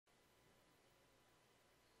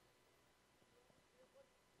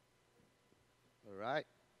Alright.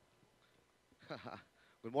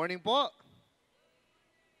 Good morning po.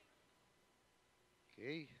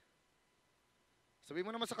 Okay. Sabihin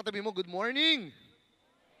mo naman sa katabi mo, good morning.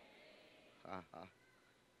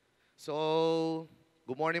 So,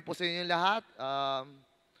 good morning po sa inyo lahat.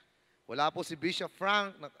 Wala po si Bishop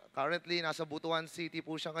Frank. Currently, nasa Butuan City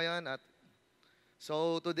po siya ngayon.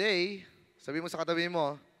 So, today, sabihin mo sa katabi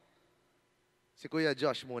mo, si Kuya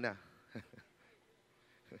Josh muna.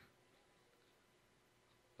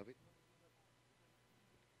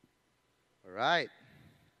 Alright.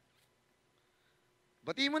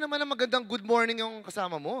 Batiin mo naman ng magandang good morning yung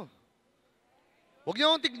kasama mo. Huwag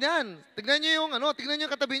niyo akong tignan. Tignan niyo yung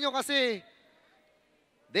katabi niyo kasi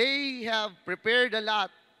they have prepared a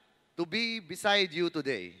lot to be beside you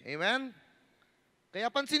today. Amen?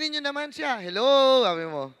 Kaya pansinin niyo naman siya. Hello, sabi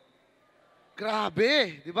mo.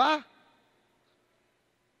 Grabe, di ba?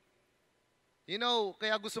 You know,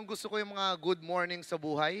 kaya gustong-gusto ko yung mga good morning sa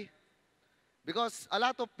buhay. Because a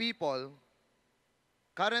lot of people,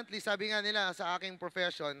 currently, sabi nga nila sa aking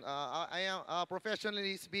profession, I am,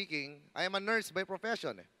 professionally speaking, I am a nurse by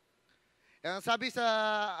profession. And sabi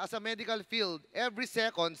as a medical field, every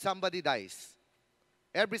second, somebody dies.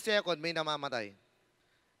 Every second, may namamatay.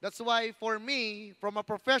 That's why, for me, from a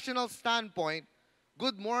professional standpoint,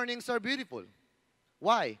 good mornings are beautiful.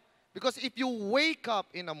 Why? Because if you wake up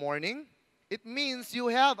in the morning, it means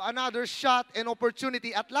you have another shot and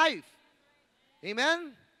opportunity at life.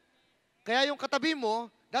 Amen? Kaya yung katabi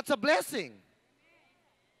mo, that's a blessing.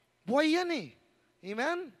 Buhay yan eh.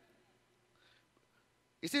 Amen?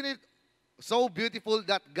 Isn't it so beautiful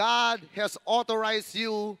that God has authorized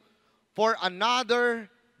you for another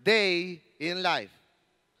day in life?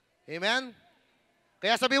 Amen?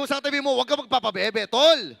 Kaya sabi mo sa katabi mo, huwag ka magpapabebe,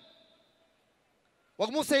 tol.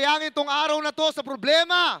 Huwag mong sayangin itong araw na to sa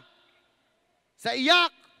problema, sa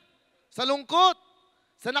iyak, sa lungkot,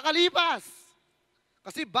 sa nakalipas.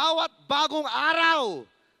 Kasi bawat bagong araw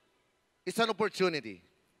is an opportunity.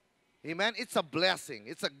 Amen? It's a blessing.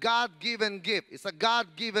 It's a God-given gift. It's a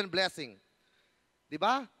God-given blessing. Di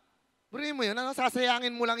ba? Buriin mo yun,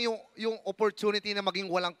 sasayangin mo lang yung opportunity na maging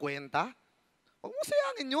walang kwenta? Huwag mo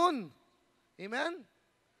sayangin yun. Amen?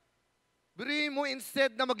 Buriin mo,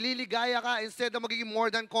 instead na magliligaya ka, instead na magiging more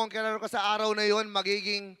than conqueror ka sa araw na yun,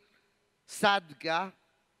 magiging sad ka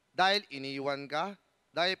dahil iniwan ka,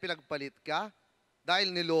 dahil pinagpalit ka,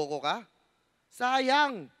 dahil niloko ka?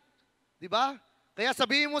 Sayang. Di ba? Kaya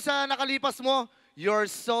sabihin mo sa nakalipas mo, you're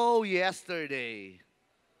so yesterday.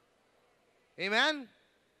 Amen?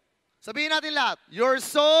 Sabihin natin lahat, you're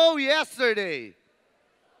so yesterday.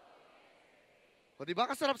 O di ba?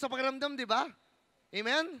 Kasarap sa pakiramdam, di ba?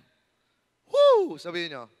 Amen? Woo!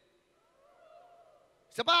 Sabihin nyo.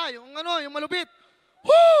 Isa pa, yung malupit.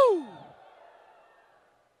 Woo!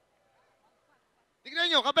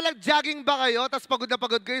 Tignan nyo, kapag nag-jogging ba kayo, tapos pagod na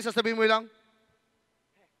pagod kayo, sasabihin mo lang,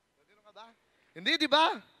 pagod ka ba? Hindi, di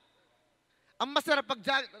ba? Ang masarap pag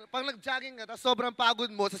nag-jogging ka, tapos sobrang pagod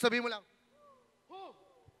mo, sasabihin mo lang, oh!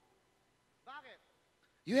 Bakit?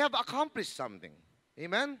 You have accomplished something.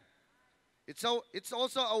 Amen? It's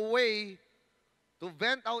also a way to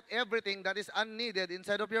vent out everything that is unneeded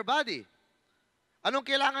inside of your body. Anong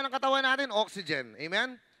kailangan ng katawan natin? Oxygen.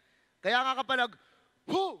 Amen? Kaya nga kapag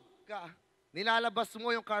ka, nilalabas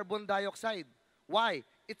mo yung carbon dioxide. Why?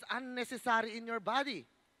 It's unnecessary in your body.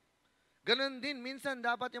 Ganon din, minsan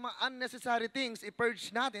dapat yung mga unnecessary things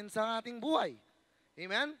i-purge natin sa ating buhay.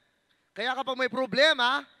 Amen? Kaya kapag may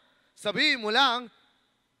problema, sabihin mo lang,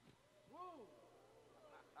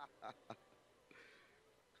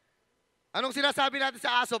 anong sinasabi natin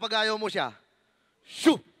sa aso pag ayaw mo siya?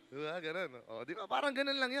 Shoo! Diba? Ganon. O, di ba? Parang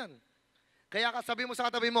ganon lang yan. Kaya sabihin mo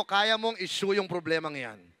sa katabi mo, kaya mong issue yung problemang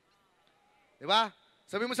yan. Diba?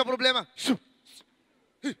 Sabi mo sa problema, shoo!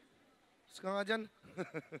 Ka nga dyan.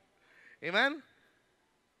 Amen?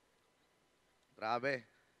 Grabe.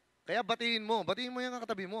 Kaya batiin mo yung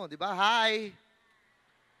katabi mo. Diba? Hi!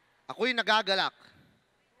 Ako'y nagagalak.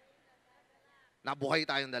 Nabuhay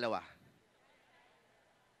tayong dalawa.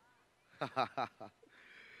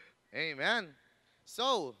 Amen.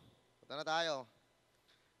 So, punta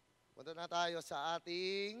na tayo sa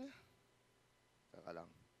ating, teka lang.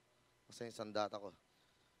 Kasi yung sandata ko.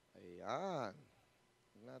 Ayan.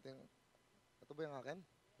 Natin. Ito ba yung akin?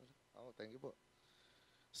 Oh, thank you po.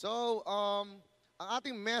 So, ang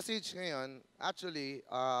ating message ngayon, actually,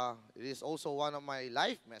 it is also one of my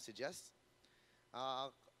life messages.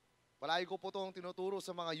 Palagi ko po itong tinuturo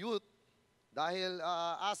sa mga youth dahil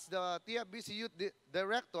as the TFBC Youth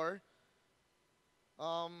Director,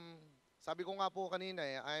 sabi ko nga po kanina,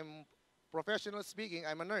 I'm professional speaking,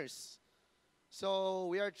 I'm a nurse. So,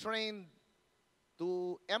 we are trained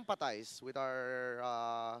to empathize with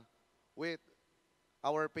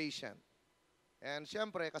our patient. And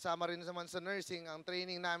syempre, kasama rin naman sa nursing ang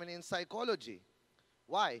training namin in psychology.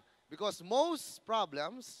 Why? Because most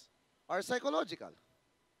problems are psychological.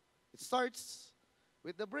 It starts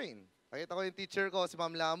with the brain. Nakita ko yung teacher ko, si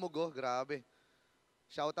Ma'am Lamog, oh, grabe.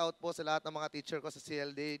 Shout out po sa lahat ng mga teacher ko sa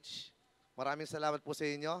CLDH. Maraming salamat po sa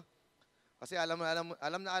inyo. Kasi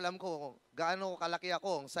alam ko gaano kalaki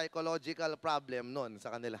ako ang psychological problem nun sa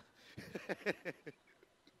kanila.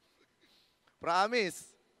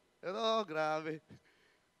 Promise. Pero grabe.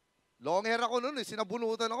 Long hair ako nun eh.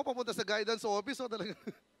 Sinabunutan ako papunta sa guidance office. Oh, talaga.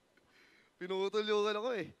 Pinutulungan ako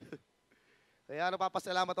eh. Kaya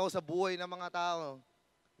napapasalamat ako sa buhay ng mga tao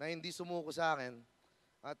na hindi sumuko sa akin.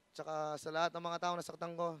 At saka sa lahat ng mga tao na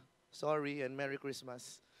saktan ko, sorry and Merry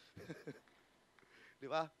Christmas. Di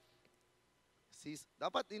ba?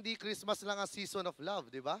 Dapat hindi Christmas lang ang season of love,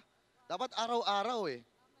 di ba? Dapat araw-araw eh.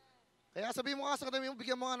 Kaya sabihin mo nga sa katabi mo,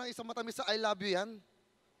 bigyan mo nga ng isang matamis sa I love you yan.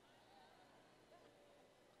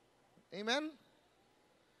 Amen?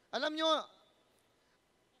 Alam nyo,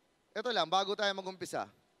 ito lang, bago tayo mag-umpisa.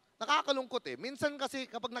 Nakakalungkot eh. Minsan kasi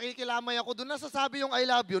kapag nakikilamay ako, doon nasasabi yung I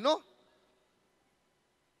love you, no?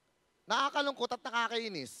 Nakakalungkot at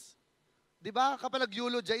nakakainis. Di ba? Kapag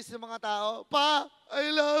nag-eulogize yung mga tao, Pa, I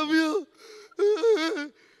love you.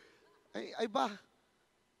 Ay ba?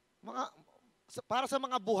 Para sa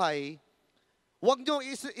mga buhay, huwag nyo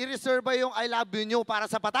i-reserve yung I love you nyo para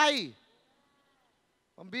sa patay.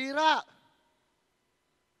 Pambira.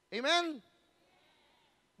 Amen?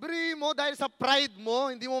 Biri mo, dahil sa pride mo,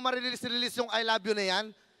 hindi mo ma-release yung I love you na yan,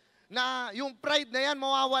 na yung pride na yan,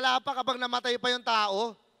 mawawala pa kapag namatay pa yung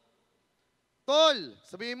tao. Tol,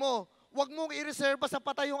 sabihin mo, huwag mong i-reserve sa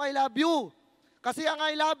patay yung I love you. Kasi ang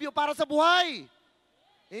I love you para sa buhay.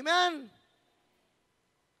 Amen?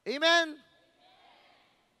 Amen?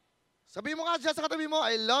 Sabihin mo nga dyan sa katabi mo,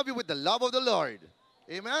 I love you with the love of the Lord.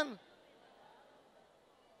 Amen?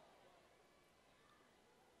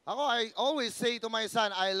 Ako, I always say to my son,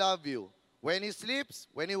 I love you. When he sleeps,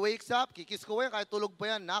 when he wakes up, kikis ko yan, kahit tulog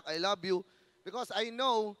pa yan, Nak, I love you. Because I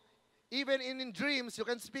know, even in dreams, you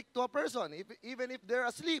can speak to a person, even if they're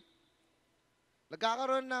asleep.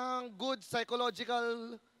 Nagkakaroon ng good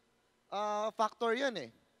psychological factor yan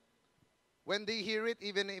eh. When they hear it,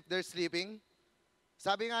 even if they're sleeping.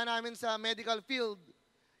 Sabi nga namin sa medical field,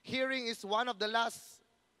 hearing is one of the last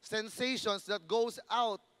sensations that goes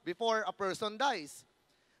out before a person dies.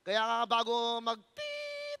 Kaya bago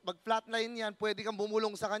mag-flatline yan, pwede kang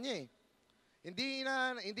bumulong sa kanya eh. Hindi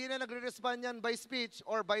na nagre-respond yan by speech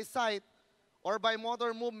or by sight or by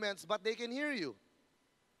motor movements, but they can hear you.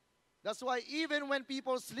 That's why even when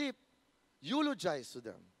people sleep, eulogize to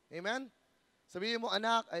them. Amen? Sabihin mo,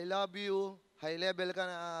 anak, I love you. High level ka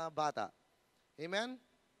na bata. Amen?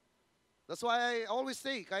 That's why I always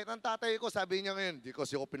say, kahit ang tatay ko, sabi niya ngayon, di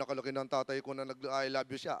kasi ako pinakalaki ng tatay ko na I love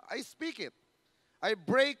you siya. I speak it. I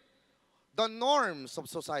break the norms of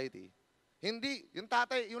society. Hindi,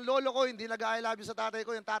 yung lolo ko hindi nag-I love you sa tatay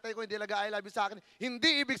ko, yung tatay ko hindi nag-I love you sa akin.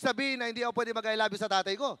 Hindi ibig sabihin na hindi ako pwede mag-I love you sa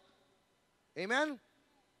tatay ko. Amen?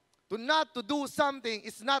 To not to do something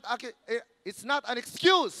is not it's not an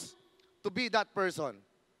excuse to be that person.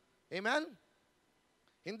 Amen?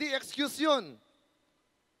 Hindi excuse yun.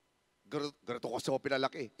 Ganito kasi ako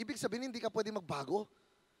pinalaki. Ibig sabihin hindi ka pwede magbago.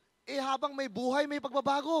 Eh habang may buhay, may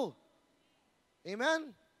pagbabago.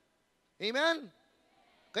 Amen? Amen?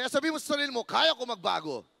 Kaya sabihin mo sa sarili mo, kaya ko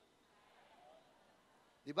magbago.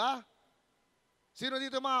 Diba? Sino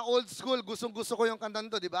dito mga old school, gustong-gusto ko yung kantang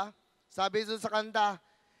to, diba? Sabi doon sa kanta,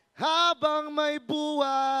 habang may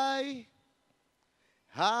buhay,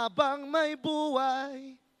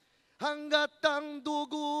 hanggat ang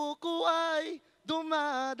dugo ko ay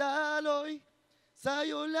dumadaloy,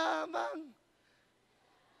 sa'yo lamang.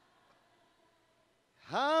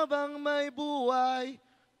 Habang may buhay.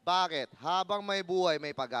 Bakit? Habang may buhay,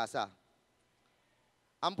 may pag-asa.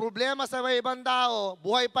 Ang problema sa may ibang tao,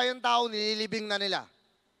 buhay pa yung tao, nililibing na nila.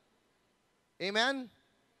 Amen?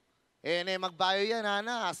 Magbayo yan,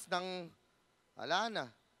 hanas ng, ala na.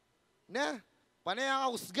 Panay kang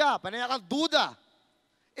husga, panay kang duda.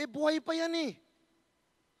 Buhay pa yan eh.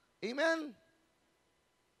 Amen?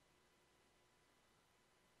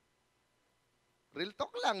 Real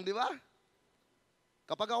talk lang, di ba?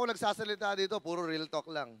 Kapag ako nagsasalita dito, puro real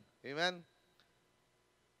talk lang. Amen?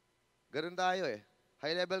 Ganun tayo eh.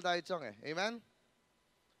 High level tayo, Chong eh. Amen?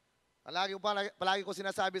 Palagi ko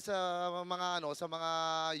sinasabi sa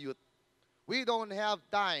mga youth, we don't have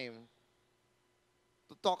time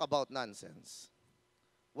to talk about nonsense.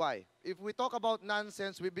 Why? If we talk about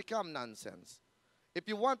nonsense, we become nonsense. If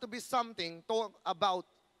you want to be something, talk about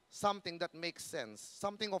something that makes sense,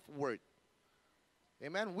 something of worth.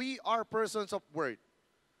 Amen? We are persons of worth.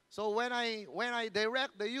 So when I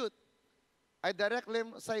direct the youth, I direct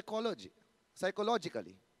them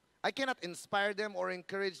psychologically. I cannot inspire them or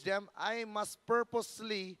encourage them. I must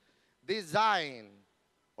purposely design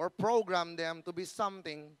or program them to be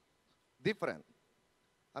something different.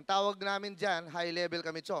 Ang tawag namin dyan, high level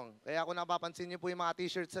kami, Chong. Kaya kung napapansin niyo po yung mga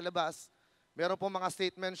t-shirts sa labas, meron po mga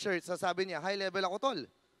statement shirts, sasabi niya, high level ako, tol.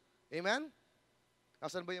 Amen?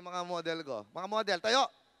 Nasaan ba yung mga model ko? Mga model, tayo!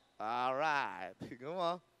 Alright. Tignan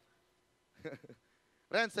mo.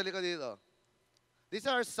 Friends, sali ko dito. These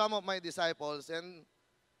are some of my disciples and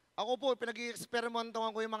ako po,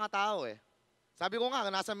 pinag-i-experimentuhan ko yung mga tao eh. Sabi ko nga,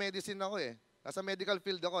 nasa medicine ako eh. Nasa medical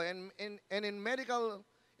field ako. And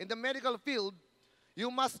in the medical field,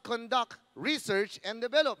 you must conduct research and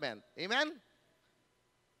development. Amen?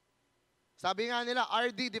 Sabi nga nila,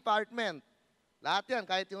 RD department. Lahat yan,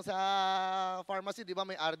 kahit yung sa pharmacy, di ba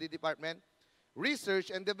may RD department?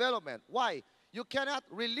 Research and development. Why? You cannot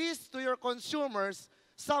release to your consumers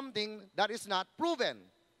something that is not proven.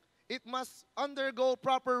 It must undergo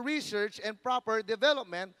proper research and proper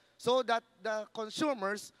development so that the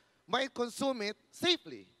consumers might consume it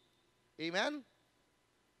safely. Amen?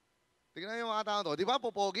 Tignan yung mga tao to. Di ba,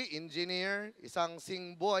 popogi, engineer, isang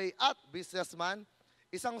singboy at businessman,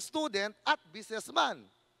 isang student at businessman.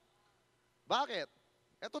 Bakit?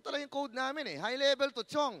 Ito talaga yung code namin eh. High level to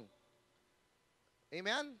Chong.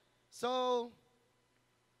 Amen? So,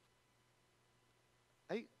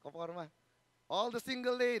 ay, kaporma. All the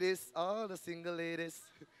single ladies.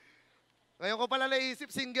 Ngayon ko pala naisip,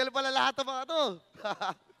 single pala lahat ng mga to.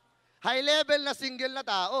 High level na single na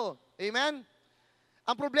tao. Amen?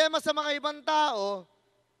 Ang problema sa mga ibang tao,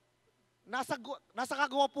 nasa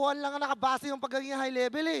kagwapuhan lang ang nakabase yung pagiging high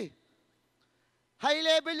level eh. High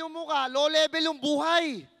level yung mukha, low level yung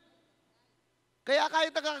buhay. Kaya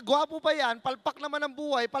kahit nakagwapo pa yan, palpak naman ang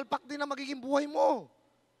buhay, palpak din ang magiging buhay mo.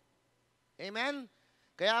 Amen?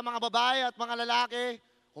 Kaya mga babae at mga lalaki,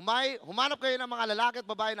 humanap kayo ng mga lalaki at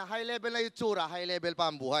babae na high level na itsura, high level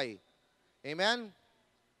pa ang buhay. Amen?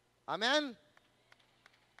 Amen?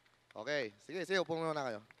 Okay, sige, upo muna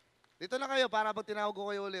kayo. Dito na kayo para pag tinawag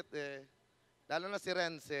ko kayo ulit, lalo na si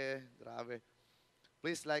Renz, grabe.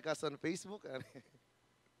 Please like us on Facebook.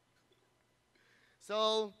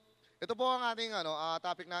 So, ito po ang ating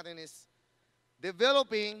topic natin is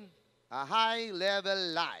developing a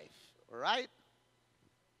high-level life. Alright?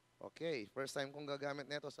 Okay, first time kong gagamit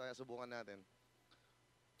nito, so subukan natin.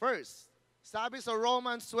 First, sabi sa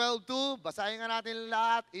Romans 12:2, basahin nga natin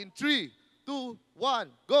lahat in 3, 2, 1,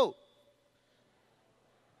 go!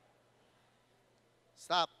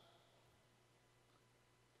 Stop.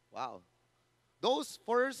 Wow.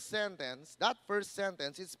 That first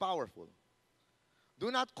sentence is powerful. Do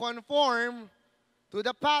not conform to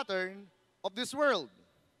the pattern of this world.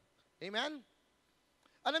 Amen?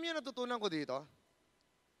 Alam niyo natutunan ko dito?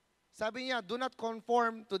 Sabi niya, do not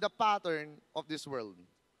conform to the pattern of this world.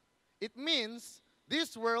 It means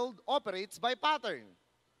this world operates by pattern.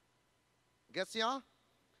 Gets niyo?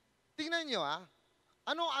 Tingnan niyo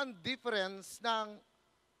ano ang difference ng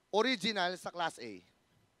original sa Class A?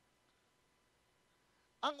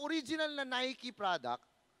 Ang original na Nike product,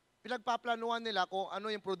 pinagpaplanuhan nila kung ano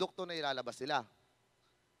yung produkto na ilalabas nila.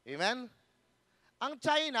 Amen? Ang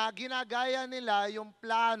China, ginagaya nila yung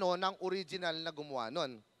plano ng original na gumawa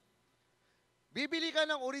nun. Bibili ka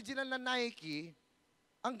ng original na Nike,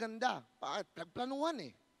 ang ganda. Pinagplanuhan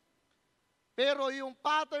eh. Pero yung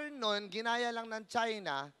pattern nun, ginaya lang ng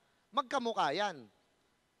China, magkamukha yan.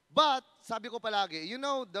 But, sabi ko palagi, you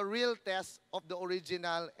know the real test of the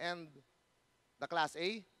original and the Class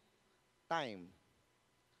A? Time.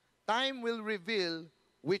 Time will reveal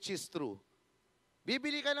which is true.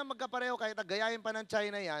 Bibili ka ng magkapareho kahit gayahin pa ng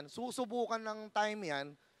China yan, susubukan ng time yan,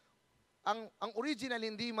 ang original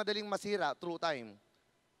hindi madaling masira through time.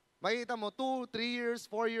 Makikita mo, 2, 3 years,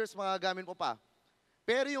 4 years, magagamit mo pa.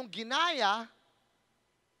 Pero yung ginaya,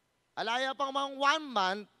 alaya pang mga 1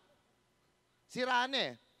 month, sira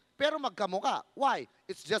na eh. Pero magkamuka. Why?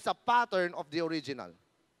 It's just a pattern of the original.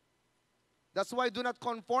 That's why do not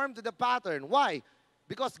conform to the pattern. Why?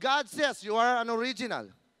 Because God says you are an original.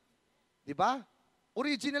 Di ba?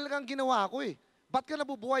 Original kang ginawa ko eh. Ba't ka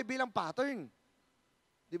nabubuhay bilang pattern?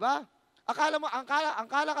 Di ba?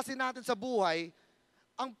 Akala kasi natin sa buhay,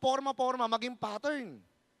 ang forma-forma maging pattern.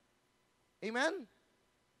 Amen?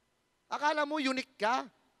 Akala mo unique ka?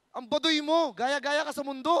 Ang baduy mo, gaya-gaya ka sa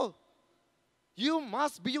mundo. You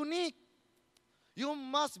must be unique. You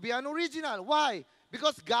must be an original. Why?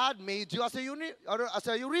 Because God made you as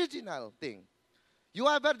a original thing. You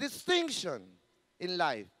have a distinction in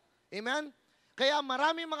life. Amen? Kaya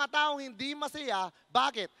maraming mga taong hindi masaya.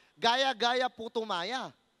 Bakit? Gaya-gaya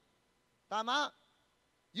putumaya. Tama?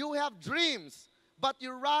 You have dreams, but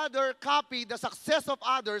you rather copy the success of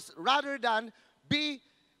others rather than be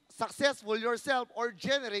successful yourself or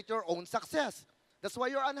generate your own success. That's why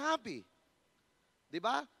you're unhappy. Di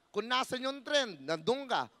ba? Kung nasan yung trend, nandun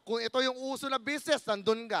ka. Kung ito yung uso na business,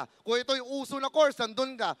 nandun ka. Kung ito yung uso na course,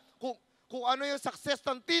 nandun ka. Kung ano yung success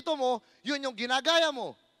ng tito mo, yun yung ginagaya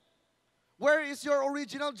mo. Where is your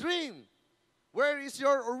original dream? Where is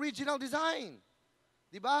your original design?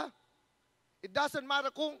 Di ba? It doesn't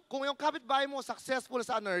matter kung yung kapitbahay mo successful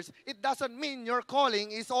sa nurse, it doesn't mean your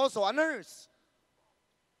calling is also a nurse.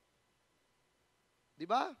 Di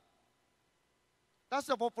ba? Tapos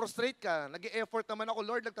napo-frustrate ka. Nag-e-effort naman ako.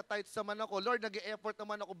 Lord, nagtatights naman ako. Lord, nag-e-effort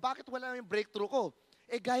naman ako. Bakit wala yung breakthrough ko?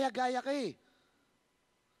 Gaya-gaya ka eh.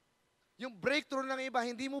 Yung breakthrough ng iba,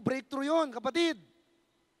 hindi mo breakthrough yon, kapatid.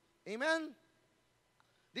 Amen?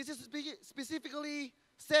 This is specifically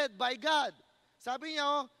said by God. Sabi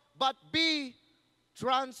niya, but be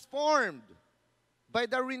transformed by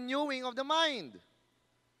the renewing of the mind.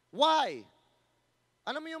 Why?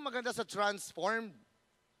 Ano mo yung maganda sa transformed?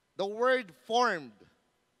 The word formed.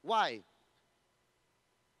 Why?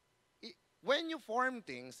 When you form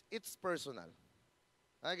things, it's personal.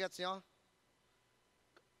 Gets nyo?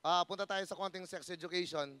 Punta tayo sa konting sex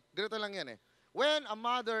education. Ganito lang yan eh. When a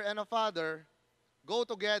mother and a father go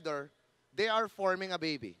together, they are forming a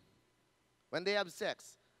baby. When they have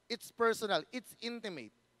sex, it's personal, it's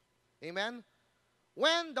intimate. Amen?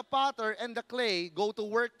 When the potter and the clay go to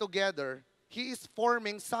work together, he is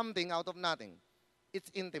forming something out of nothing. It's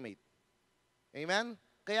intimate. Amen?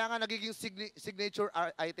 Kaya nga nagiging signature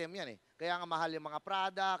item yan eh. Kaya nga mahal yung mga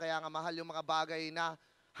Prada, kaya nga mahal yung mga bagay na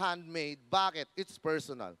handmade. Bakit? It's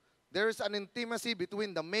personal. There's an intimacy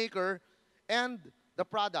between the maker and the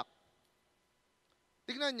product.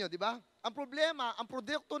 Tignan nyo, di ba? Ang problema, ang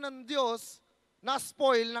produkto ng Diyos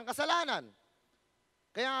na-spoil ng kasalanan.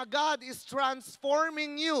 Kaya nga God is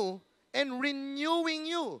transforming you and renewing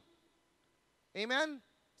you. Amen?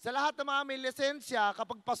 Sa lahat ng mga may lisensya,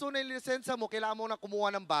 kapag paso na yung lisensya mo, kailangan mo na kumuha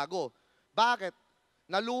ng bago. Bakit?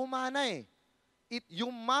 Naluma na eh. You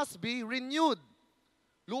must be renewed.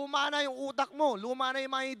 Luma na yung utak mo. Luma na yung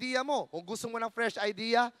mga idea mo. Kung gusto mo ng fresh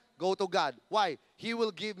idea, go to God. Why? He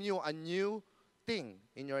will give you a new thing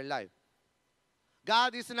in your life.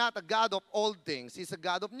 God is not a God of old things. He's a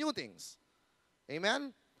God of new things. Amen?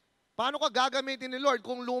 Paano ka gagamitin ni Lord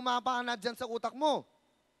kung luma pa na dyan sa utak mo?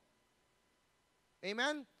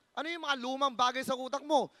 Amen? Ano yung mga lumang bagay sa utak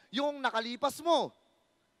mo? Yung nakalipas mo.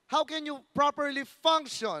 How can you properly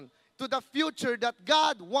function to the future that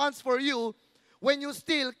God wants for you when you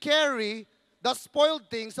still carry the spoiled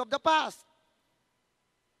things of the past?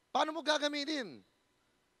 Paano mo gagamitin?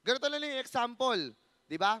 Ganito lang yung example.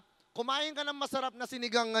 Di ba? Kumain ka ng masarap na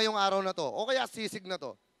sinigang ngayong araw na to, o kaya sisig na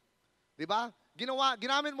to. Di ba?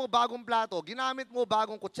 Ginamit mo bagong plato, ginamit mo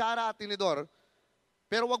bagong kutsara at tinidor,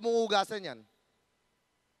 pero wag mo hugasan yan.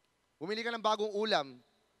 Bumili ka ng bagong ulam,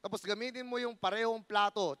 tapos gamitin mo yung parehong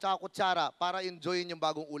plato tsaka kutsara para enjoyin yung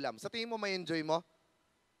bagong ulam. Sa tingin mo, may enjoy mo?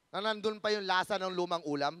 Na nandun pa yung lasa ng lumang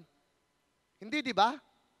ulam? Hindi, di ba?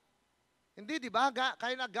 Hindi, di ba?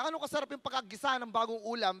 Kaya na gaano kasarap yung pagkagisa ng bagong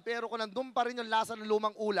ulam, pero kung nandun pa rin yung lasa ng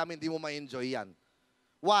lumang ulam, hindi mo ma-enjoy yan.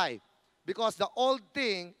 Why? Because the old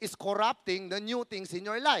thing is corrupting the new things in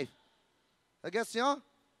your life. I guess nyo?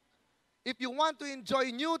 If you want to enjoy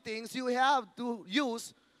new things, you have to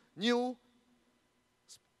use new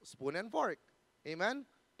spoon and fork. Amen?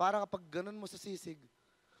 Para kapag ganun mo sa sisig,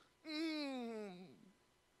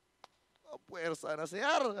 puwersa na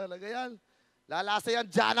siya. Talaga yan. Lalasa yan,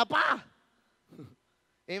 dyan na pa.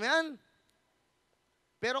 Amen?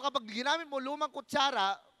 Pero kapag ginamit mo lumang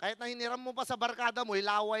kutsara, kahit na hiniram mo pa sa barkada mo,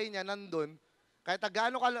 ilaway niya nandun, kahit na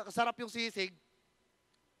gaano kasarap yung sisig,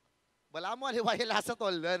 wala mo aliway lasa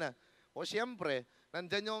tol. O siyempre,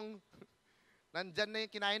 nandyan na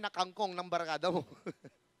yung kinain na kangkong ng barkada mo.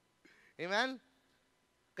 Amen?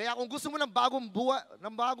 Kaya kung gusto mo ng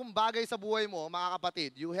bagong bagay sa buhay mo, mga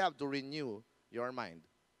kapatid, you have to renew your mind.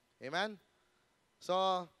 Amen? So,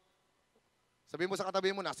 sabihin mo sa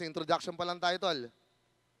katabi mo, nasa introduction pa lang tayo, tol.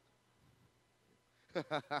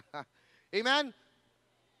 Amen?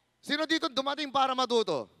 Sino dito dumating para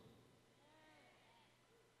matuto?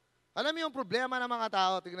 Alam mo yung problema ng mga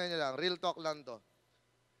tao, tignan nyo lang, real talk lang to.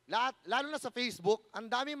 Lalo na sa Facebook, ang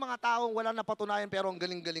daming mga taong walang napatunayan pero ang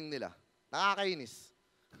galing-galing nila. Nakakainis.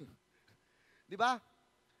 Di ba?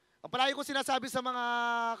 Ang palagi ko sinasabi sa mga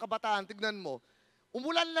kabataan, tignan mo,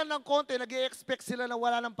 umulan lang ng konti, nag-i-expect sila na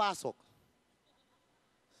wala ng pasok.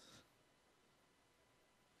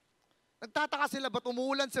 Nagtataka sila, ba't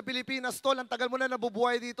umuulan sa Pilipinas, tol? Ang tagal mo na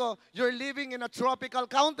nabubuhay dito. You're living in a tropical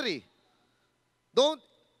country. Don't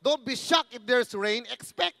be shocked if there's rain.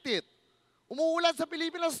 Expect it. Umuulan sa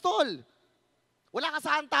Pilipinas, tol. Wala ka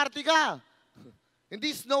sa Antarctica.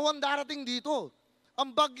 Hindi snow ang darating dito.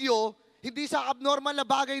 Ang bagyo, hindi sa abnormal na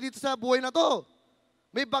bagay dito sa buhay na to.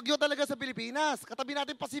 May bagyo talaga sa Pilipinas. Katabi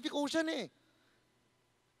natin Pacific Ocean eh.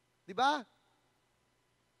 Di ba?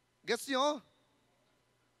 Gets nyo?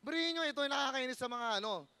 Barihin nyo, ito yung nakakainis sa mga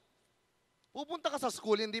ano. Pupunta ka sa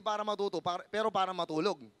school, hindi para matuto, pero para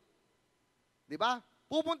matulog. Di ba?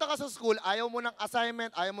 Pupunta ka sa school, ayaw mo ng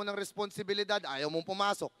assignment, ayaw mo ng responsibilidad, ayaw mong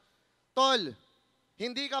pumasok. Tol,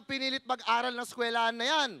 hindi ka pinilit mag-aral ng eskwelahan na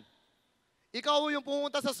yan. Ikaw yung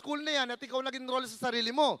pumunta sa school na yan at ikaw nag-enroll sa sarili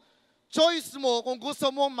mo. Choice mo kung gusto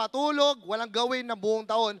mo matulog, walang gawin na buong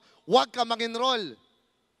taon, huwag ka mag-enroll.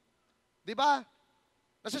 Di ba?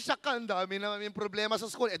 Nasasyak ka, ang dami naman yung problema sa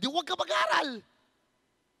school. Eh di huwag ka mag-aral.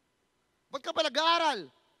 Ba't ka pa nag-aaral?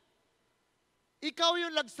 Ikaw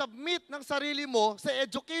yung nag-submit ng sarili mo sa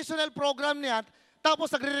educational program niyan,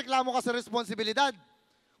 tapos nagre-reklamo ka sa responsibilidad.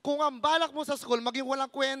 Kung ang balak mo sa school maging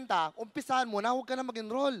walang kwenta, umpisahan mo na, huwag ka na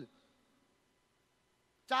mag-enroll.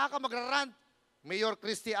 Tsaka ka magrarant. Mayor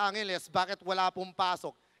Christy Angeles, bakit wala pong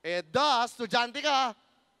pasok? Eh, estudyante ka.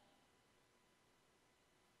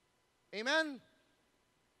 Amen?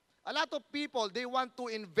 A lot of people, they want to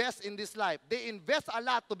invest in this life. They invest a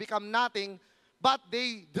lot to become nothing, but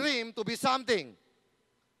they dream to be something.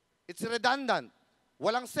 It's redundant.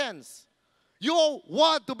 Walang sense. You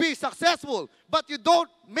want to be successful, but you don't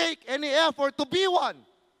make any effort to be one.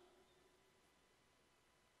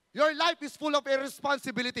 Your life is full of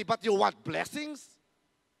irresponsibility, but you want blessings?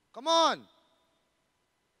 Come on.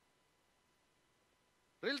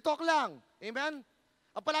 Real talk lang. Amen?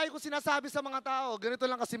 Ang palagi ko sinasabi sa mga tao, ganito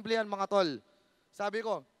lang kasimplihan mga tol. Sabi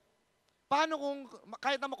ko, paano kung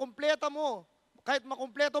kahit makumpleto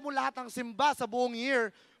mo lahat ng simba sa buong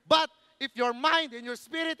year, but if your mind and your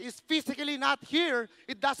spirit is physically not here,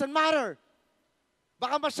 it doesn't matter.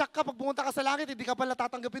 Baka masyak ka pag pumunta ka sa langit, hindi ka pala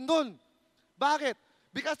tatanggapin doon. Bakit?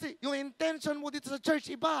 Because yung intention mo dito sa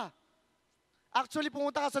church iba. Actually,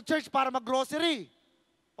 pumunta ka sa church para mag-grocery.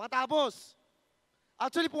 Pagkatapos.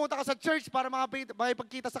 Actually, pumunta ka sa church para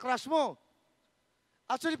makipagkita sa crush mo.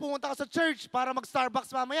 Actually, pumunta ka sa church para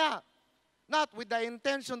mag-Starbucks mamaya. Not with the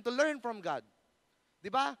intention to learn from God.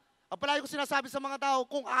 Di ba? Ang palagi ko sinasabi sa mga tao,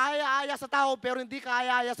 kung aya-aya sa tao pero hindi ka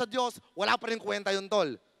aya-aya sa Diyos, wala pa rin kwenta yun,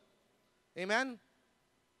 tol. Amen?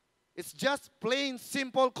 It's just plain,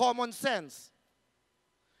 simple, common sense.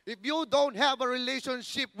 If you don't have a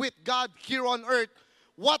relationship with God here on earth,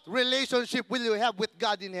 what relationship will you have with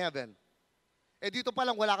God in heaven? Eh dito pa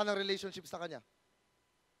lang, wala ka ng relationship sa Kanya.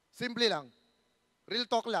 Simple lang. Real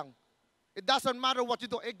talk lang. It doesn't matter what you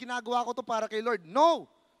do. Eh, ginagawa ko to para kay Lord. No!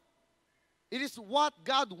 It is what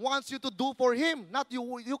God wants you to do for Him, not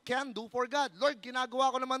you can do for God. Lord,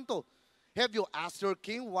 ginagawa ko naman to. Have you asked your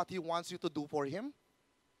King what He wants you to do for Him?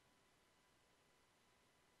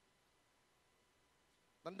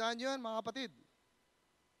 Tandaan nyo yan, mga kapatid.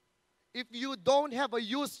 If you don't have a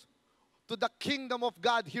use to the kingdom of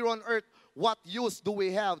God here on earth, what use do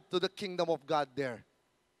we have to the kingdom of God there?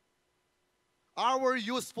 Our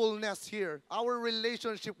usefulness here, our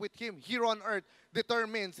relationship with Him here on earth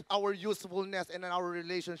determines our usefulness and our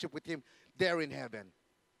relationship with Him there in heaven.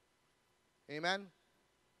 Amen?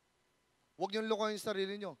 Huwag niyong lukohin yung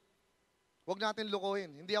sarili niyo. Huwag natin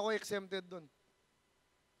lukohin. Hindi ako exempted dun.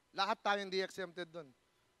 Lahat tayo hindi exempted dun.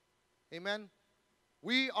 Amen?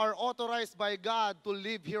 We are authorized by God to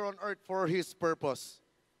live here on earth for His purpose.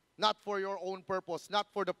 Not for your own purpose,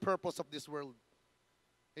 not for the purpose of this world.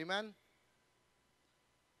 Amen?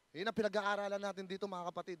 Yun ang pinag-aaralan natin dito,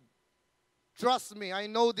 mga kapatid. Trust me,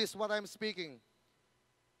 I know this what I'm speaking.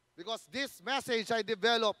 Because this message I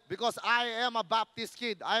developed because I am a Baptist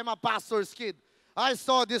kid. I am a pastor's kid. I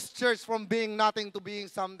saw this church from being nothing to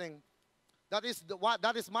being something. That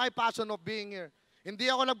is my passion of being here.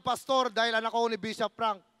 Hindi ako nagpastor dahil anak ko ni Bishop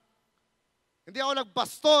Frank. Hindi ako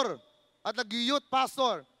nagpastor at nag-youth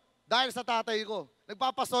pastor dahil sa tatay ko.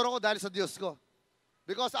 Nagpapastor ako dahil sa Diyos ko.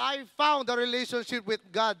 Because I found a relationship with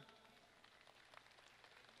God.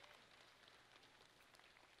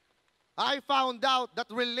 I found out that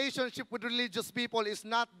relationship with religious people is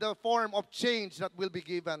not the form of change that will be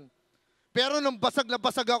given. Pero nung basag na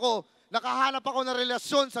basag ako, nakahanap ako ng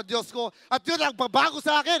relasyon sa Diyos ko at yun ang babago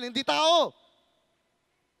sa akin, hindi tao.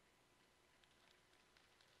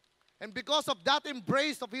 And because of that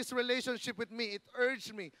embrace of His relationship with me, it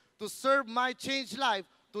urged me to serve my changed life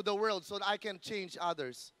to the world so that I can change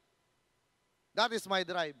others. That is my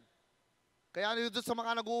drive. Kaya ano yun doon sa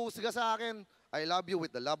mga nag-uusga sa akin, I love you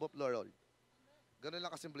with the love of Lord. Ganun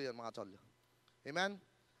lang kasimple yan, mga tol. Amen?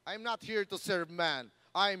 I'm not here to serve man.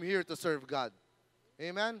 I'm here to serve God.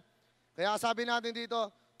 Amen? Kaya sabi natin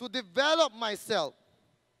dito, to develop myself,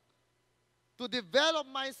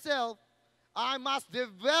 I must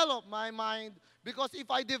develop my mind because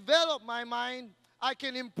if I develop my mind, I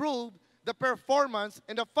can improve the performance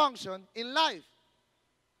and the function in life.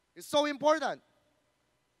 It's so important.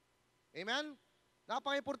 Amen?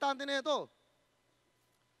 Napaka-importante na ito.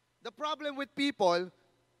 The problem with people,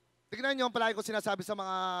 tignan nyo ang palagi ko sinasabi sa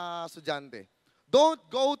mga estudyante. Don't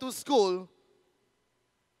go to school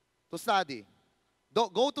to study.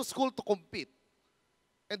 Don't go to school to compete.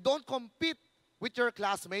 And don't compete with your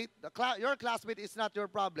classmate. Your classmate is not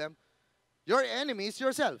your problem. Your enemy is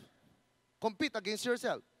yourself. Compete against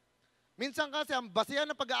yourself. Minsan kasi ang basehan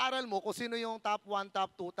ng pag-aaral mo kung sino yung top 1,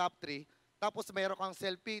 top 2, top 3, tapos meron kang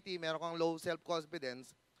self-pity, meron kang low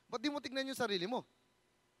self-confidence, ba't di mo tignan yung sarili mo?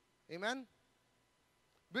 Amen?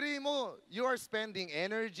 Birihin mo, you are spending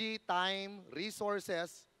energy, time,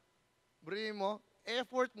 resources. Birihin mo,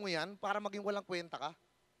 effort mo yan para maging walang kwenta ka.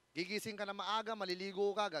 Gigising ka na maaga,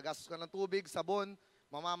 maliligo ka, gagastos ka ng tubig, sabon,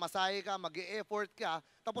 mamamasahe ka, mag-e-effort ka,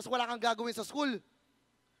 tapos wala kang gagawin sa school.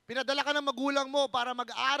 Pinadala ka ng magulang mo para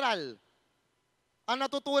mag-aral. Ang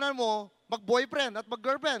natutunan mo, mag-boyfriend at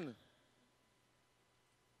mag-girlfriend.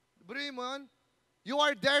 Birihin mo yun, you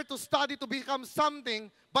are there to study to become something,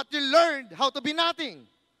 but you learned how to be nothing.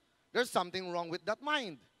 There's something wrong with that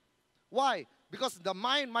mind. Why? Because the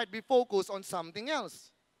mind might be focused on something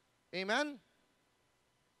else. Amen?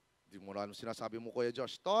 Di mo na sinasabi mo, Kuya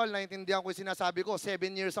Josh. Tol, naintindihan ko yung sinasabi ko. 7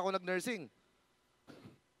 years ako nag-nursing.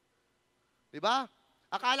 Diba?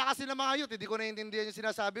 Akala kasi ng mga youth, hindi ko naintindihan yung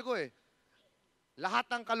sinasabi ko eh. Lahat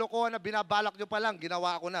ng kalokohan na binabalak nyo pa lang,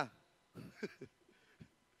 ginawa ko na.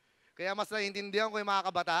 Kaya mas naiintindihan ko yung mga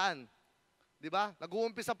kabataan. Diba?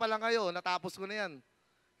 Nag-uumpisa pa lang kayo, natapos ko na yan.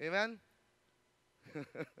 Amen?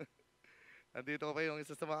 Nandito ko pa yung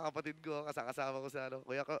isa sa mga kapatid ko, kasama ko sa ano.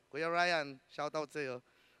 Kuya Ryan, shout out sa iyo.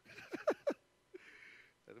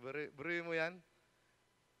 Bro mo yan?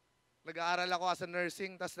 Nag-aaral ako as a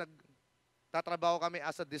nursing, tapos nagtatrabaho kami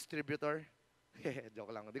as a distributor. Joke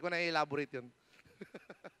lang. Hindi ko na i-elaborate yun.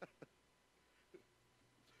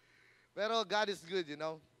 Pero God is good, you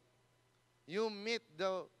know. You meet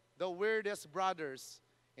the weirdest brothers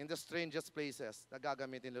in the strangest places na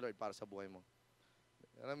gagamitin ni Lord para sa buhay mo.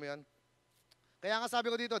 Alam mo yan? Kaya nga sabi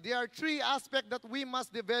ko dito, there are 3 aspects that we must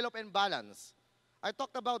develop and balance. I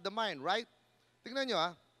talked about the mind, right? Tingnan nyo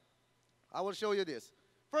ha. I will show you this.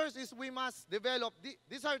 First is we must develop,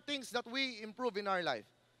 these are things that we improve in our life.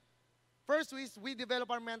 First is we develop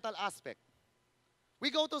our mental aspect. We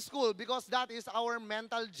go to school because that is our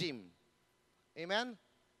mental gym. Amen?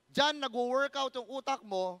 Diyan nag-workout yung utak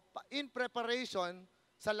mo in preparation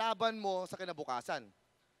sa laban mo sa kinabukasan.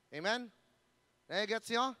 Amen? Nagigets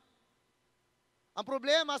nyo? Ang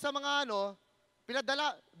problema sa mga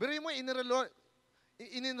pinadala, biruin mo,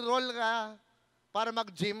 in-enroll ka para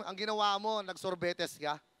mag-gym, ang ginawa mo, nagsorbetes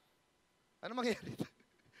ka. Ano mangyayari?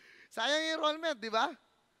 Sayang yung enrollment, di ba?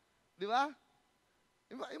 Di ba?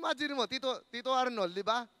 Imagine mo, Tito Arnold, di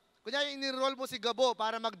ba? Kunya in-enroll mo si Gabo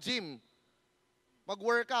para mag-gym,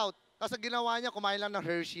 mag-workout, tapos ang ginawa niya, kumain lang ng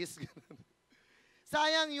Hershey's.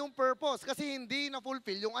 Sayang yung purpose kasi hindi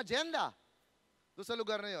na-fulfill yung agenda doon sa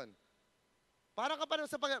lugar na yon. Para ka pa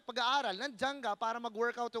sa pag-aaral, nandiyan ka para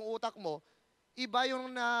mag-workout yung utak mo, iba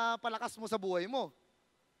yung napalakas mo sa buhay mo.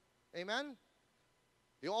 Amen?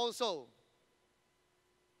 You also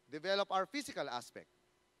develop our physical aspect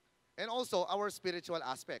and also our spiritual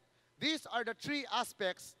aspect. These are the 3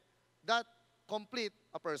 aspects that complete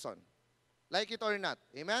a person. Like it or not.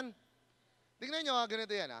 Amen? Tingnan nyo,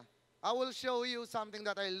 ganito yan ha. I will show you something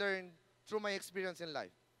that I learned through my experience in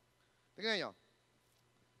life. Tingnan nyo.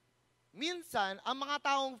 Minsan, ang mga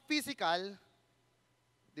taong physical,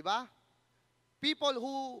 di ba? People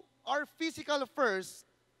who are physical first,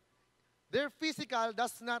 their physical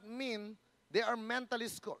does not mean they are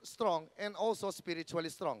mentally strong and also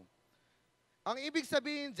spiritually strong. Ang ibig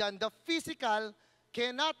sabihin dyan, the physical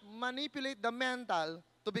cannot manipulate the mental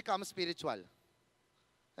to become spiritual.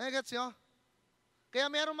 Gets nyo?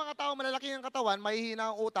 Kaya mayroong mga tao malalaki ang katawan,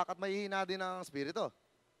 mahihina ang utak at mahihina din ang spirito.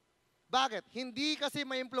 Bakit? Hindi kasi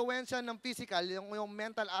may influensya ng physical, yung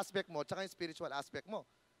mental aspect mo, tsaka yung spiritual aspect mo.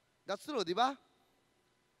 That's true, di ba?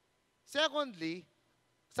 Secondly,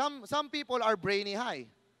 some people are brainy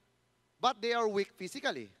high, but they are weak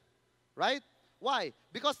physically. Right? Why?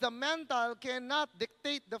 Because the mental cannot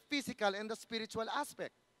dictate the physical and the spiritual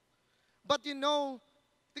aspect. But you know,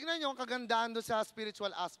 tingnan nyo ang kagandaan doon sa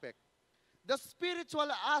spiritual aspect. the spiritual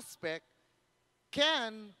aspect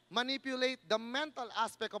can manipulate the mental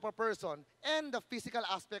aspect of a person and the physical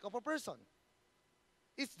aspect of a person.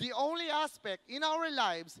 It's the only aspect in our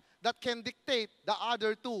lives that can dictate the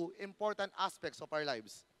other two important aspects of our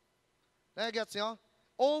lives. Nagets nyo?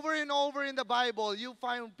 Over and over in the Bible, you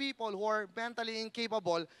find people who are mentally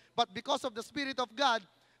incapable, but because of the Spirit of God,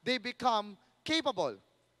 they become capable.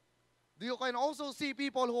 You can also see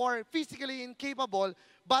people who are physically incapable,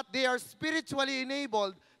 but they are spiritually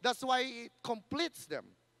enabled. That's why it completes them.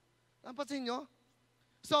 Napansin nyo?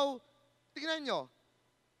 So, tingnan nyo.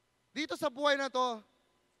 Dito sa buhay na to,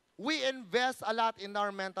 we invest a lot in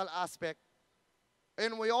our mental aspect,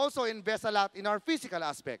 and we also invest a lot in our physical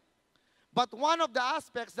aspect. But one of the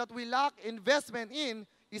aspects that we lack investment in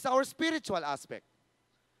is our spiritual aspect.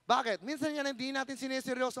 Bakit? Minsan yan hindi natin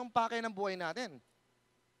sineseryosong pakay ng buhay natin.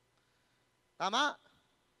 Tama?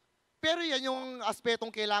 Pero yan yung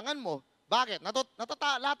aspetong kailangan mo. Bakit?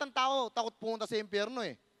 Lahat ng tao takot pumunta sa impyerno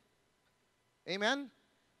eh. Amen?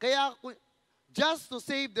 Kaya, just to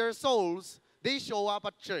save their souls, they show up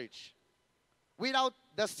at church without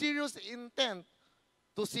the serious intent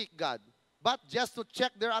to seek God, but just to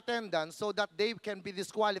check their attendance so that they can be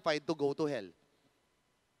disqualified to go to hell.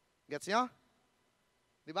 Gets nyo?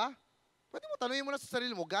 Di ba? Pwede mo tanungin mo na sa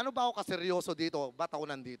sarili mo, gaano ba ako kaseryoso dito? Ba't ako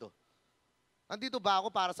nandito? Nandito ba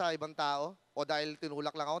ako para sa ibang tao? O dahil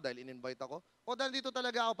tinulak lang ako, dahil in-invite ako? O dahil dito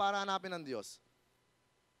talaga ako para hanapin ng Diyos?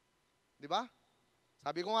 Di ba?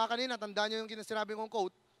 Sabi ko nga kanina, tandaan nyo yung sinabi kong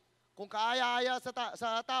quote, kung kaaya-aya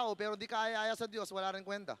sa tao, pero di kaaya-aya sa Diyos, wala rin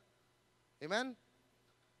kwenta. Amen?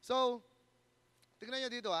 So, tignan nyo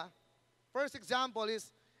dito First example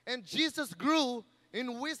is, and Jesus grew in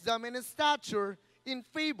wisdom and in stature, in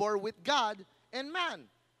favor with God and man.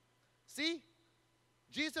 See?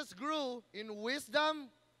 Jesus grew in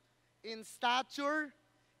wisdom, in stature,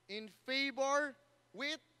 in favor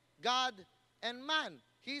with God and man.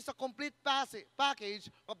 He's a complete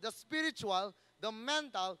package of the spiritual, the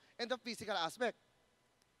mental, and the physical aspect.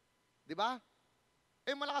 Di ba?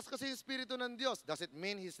 Eh, malakas kasi yung Espiritu ng Diyos. Does it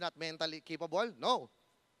mean He's not mentally capable? No.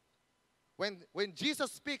 When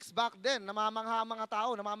Jesus speaks back then, namamangha mga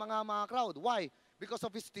tao, namamangha mga crowd. Why? Because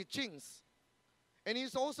of His teachings. And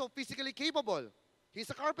He's also physically capable. He's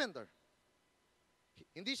a carpenter.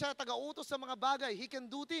 Hindi siya taga-utos sa mga bagay. He can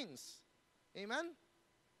do things. Amen?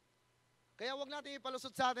 Kaya wag natin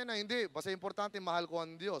ipalusot sa atin na hindi, basta importante, mahal ko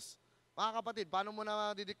ang Diyos. Mga kapatid, paano mo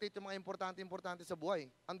na didictate yung mga importante sa buhay?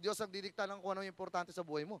 Ang Diyos ang didikta lang kung ano yung importante sa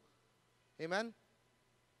buhay mo. Amen?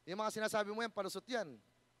 Yung mga sinasabi mo yan, palusot yan.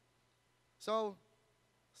 So,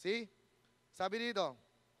 see? Sabi dito,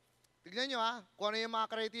 tignan nyo kung ano yung mga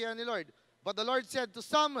criteria ni Lord. But the Lord said to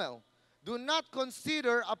Samuel, do not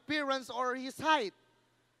consider appearance or his height.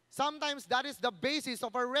 Sometimes that is the basis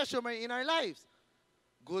of our resume in our lives.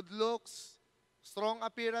 Good looks, strong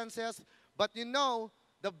appearances, but you know,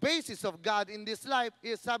 the basis of God in this life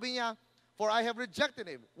is, sabi niya, for I have rejected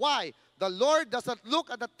him. Why? The Lord doesn't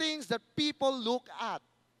look at the things that people look at.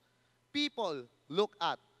 People look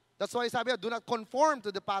at. That's why sabi niya, do not conform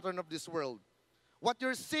to the pattern of this world. What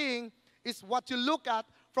you're seeing is what you look at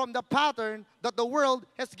from the pattern that the world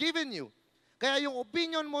has given you. Kaya yung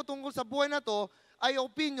opinion mo tungkol sa buhay na to ay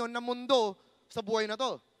opinion na mundo sa buhay na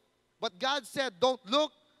to. But God said, don't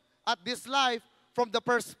look at this life from the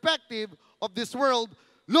perspective of this world.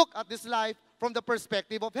 Look at this life from the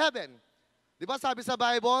perspective of heaven. Di ba sabi sa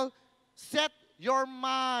Bible, set your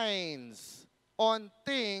minds on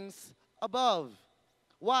things above.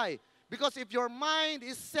 Why? Because if your mind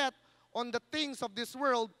is set on the things of this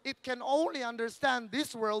world, it can only understand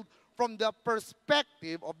this world from the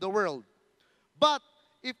perspective of the world. But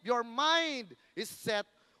if your mind is set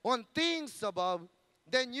on things above,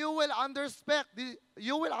 then you will understand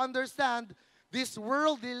this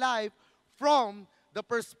worldly life from the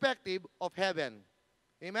perspective of heaven.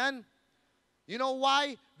 Amen? You know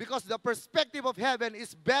why? Because the perspective of heaven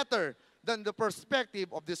is better than the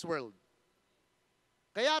perspective of this world.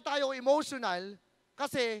 Kaya tayo emotional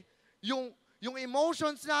kasi yung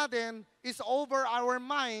emotions natin is over our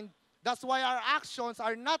mind. That's why our actions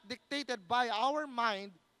are not dictated by our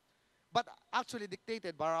mind, but actually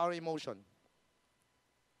dictated by our emotion.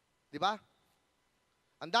 Di ba?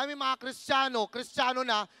 Ang dami mga Kristiyano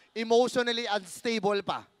na emotionally unstable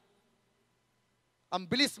pa. Ang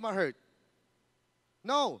bilis ma-hurt.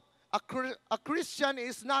 No, a Christian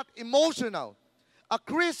is not emotional. A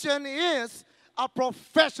Christian is a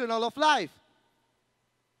professional of life.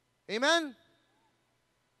 Amen?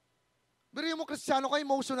 Biro mo, Kristiyano ka,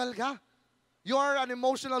 emotional ka. You are an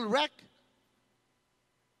emotional wreck.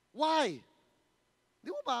 Why? Di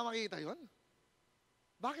mo ba makita yun?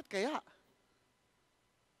 Bakit kaya?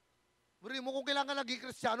 Bro, mo kung kailangan naging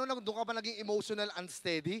Kristiyano, doon ka ba naging emotional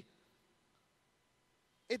unsteady?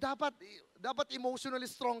 Dapat emotionally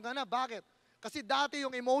strong ka na. Bakit? Kasi dati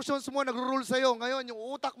yung emotions mo nagro-rule sa'yo. Ngayon, yung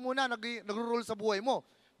utak mo na nagro-rule sa buhay mo.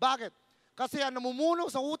 Bakit? Kasi ang namumuno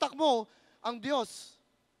sa utak mo, ang Diyos.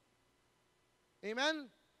 Amen?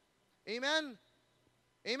 Amen?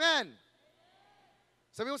 Amen?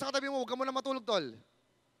 Sabi mo sa katabi mo, huwag ka muna matulog, tol.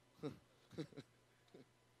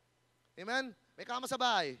 Amen? May kama sa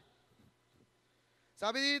bahay.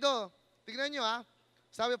 Sabi dito, tignan nyo ha.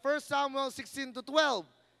 Sabi 1 Samuel 16-12.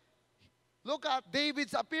 Look at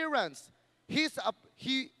David's appearance. He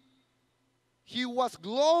was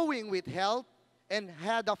glowing with health and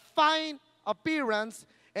had a fine appearance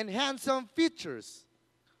and handsome features.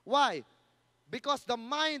 Why? Because the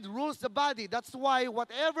mind rules the body. That's why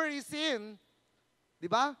whatever is in, di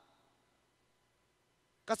ba?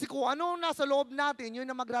 Kasi kung ano nasa loob natin, yun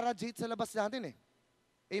na magra-radiate sa labas natin eh.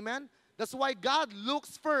 Amen? That's why God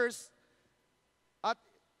looks first at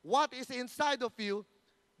what is inside of you,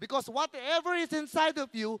 because whatever is inside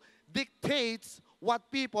of you dictates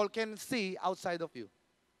what people can see outside of you.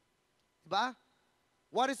 Diba?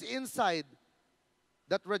 What is inside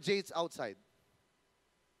that radiates outside?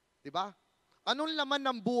 Diba? Anong laman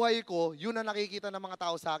ng buhay ko, yun ang nakikita ng mga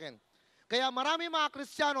tao sa akin. Kaya marami mga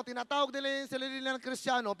Kristiyano, tinatawag nila yung sarili nila ng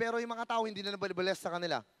Kristiyano, pero yung mga tao hindi na nabalibales sa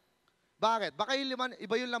kanila. Bakit? Baka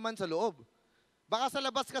iba yung laman sa loob. Baka sa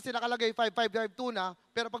labas kasi nakalagay 5552 na,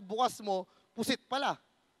 pero pag bukas mo, pusit pala.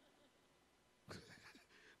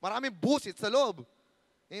 Maraming busit sa loob.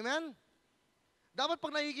 Amen? Dapat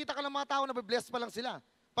pag nakikita ka ng mga tao, nabibless pa lang sila.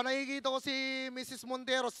 Pag nakikita ko si Mrs.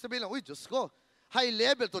 Montero, sabihin lang, uy, Diyos ko, high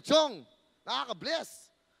level to Chong.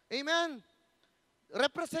 Nakaka-bless. Amen?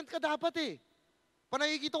 Represent ka dapat eh. Pag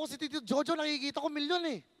nakikita ko si Tito Jojo, nakikita ko milyon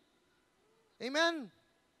eh. Amen?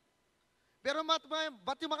 Pero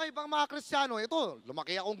ba't yung mga ibang mga Kristiyano, ito,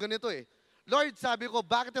 lumaki akong ganito eh. Lord, sabi ko,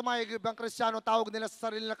 bakit yung mga ibang Kristiyano, tawag nila sa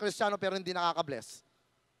sarili na Kristiyano pero hindi nakaka-bless?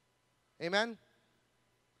 Amen?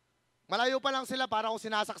 Malayo pa lang sila para ako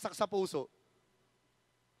sinasaksak sa puso.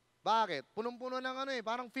 Bakit? Punong-puno ng ano eh,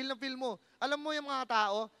 parang feel na feel mo. Alam mo yung mga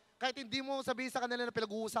tao, kahit hindi mo sabihin sa kanila na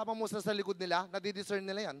pinag-uusapan mo sa likod nila, nadidiscern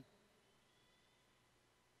nila yan.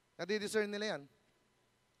 Nadidiscern nila yan.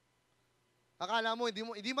 Akala mo,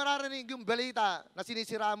 hindi mararinig yung balita na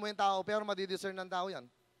sinisiraan mo yung tao, pero madidiscern ng tao yan.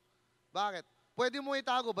 Bakit? Pwede mo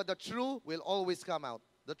itago, but the truth will always come out.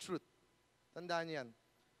 The truth. Tandaan niyo yan.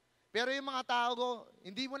 Pero yung mga tao ko,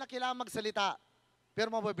 hindi mo na kailangan magsalita,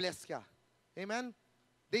 pero mababless ka. Amen?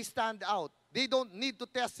 They stand out. They don't need to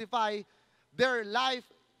testify. Their life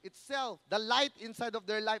itself, the light inside of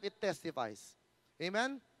their life, it testifies.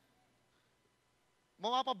 Amen?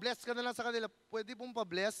 Mapapabless ka na lang sa kanila. Pwede pong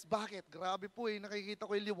pabless? Bakit? Grabe po eh. Nakikita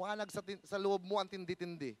ko yung liwanag sa loob mo ang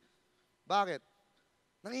tindi-tindi. Bakit?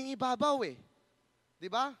 Nangingibabaw eh. Di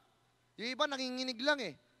ba? Yung iba nanginginig lang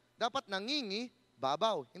eh. Dapat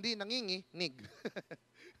nangingibabaw. Hindi nanginginig.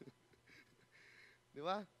 Di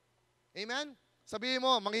ba? Amen? Sabihin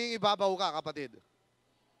mo, mangingibabaw ka, kapatid.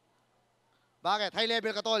 Bakit? High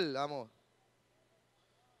level ka, tol. Amo.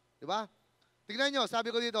 Di ba? Tignan nyo, sabi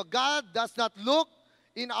ko dito, God does not look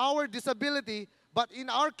in our disability, but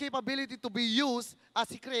in our capability to be used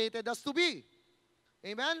as He created us to be.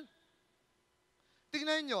 Amen?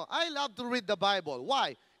 Tingnan nyo, I love to read the Bible.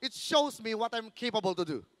 Why? It shows me what I'm capable to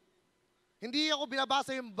do. Hindi ako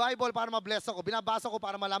binabasa yung Bible para ma-bless ako. Binabasa ko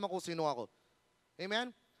para malaman kung sino ako.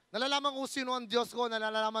 Amen? Nalalaman ko kung sino ang Diyos ko,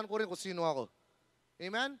 nalalaman ko rin kung sino ako.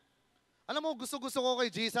 Amen? Alam mo, gusto-gusto ko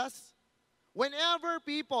kay Jesus. When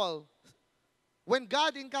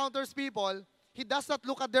God encounters people, He does not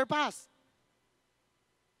look at their past.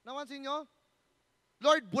 Napansin nyo?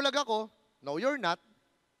 Lord, bulag ako. No, you're not.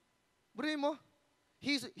 Buriin mo.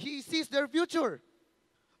 He sees their future.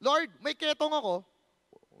 Lord, may ketong ako.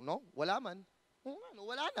 No, wala man. No,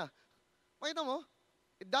 wala na. Makita mo?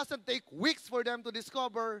 It doesn't take weeks for them to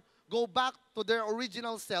discover, go back to their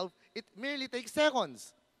original self. It merely takes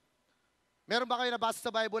seconds. Meron ba kayo nabasa sa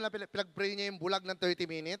Bible na pinag-pray niya yung bulag ng 30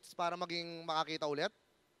 minutes para maging makakita ulit?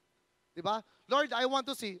 Diba? Lord, I want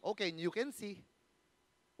to see. Okay, you can see.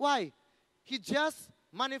 Why? He just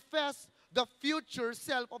manifests the future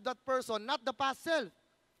self of that person, not the past self.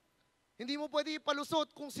 Hindi mo pwede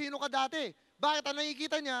ipalusot kung sino ka dati. Bakit ang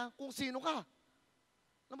nakikita niya kung sino ka?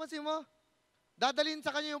 Napansin mo? Dadalhin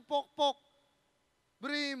sa kanya yung pok-pok.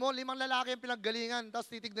 Buri mo, 5 lalaki ang pinaggalingan,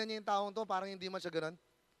 tapos titignan niya yung taong to, parang hindi man siya ganun.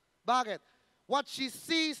 Bakit? What she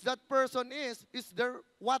sees that person is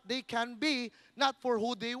what they can be, not for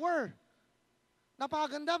who they were.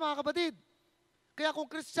 Napakaganda mga kapatid. Kaya kung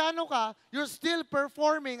Kristiyano ka, you're still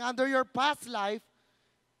performing under your past life,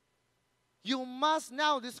 You must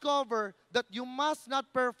now discover that you must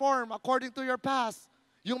not perform according to your past.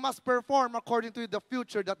 You must perform according to the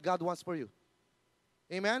future that God wants for you.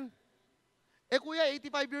 Amen? Eh kuya,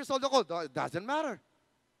 85 years old ako. It doesn't matter.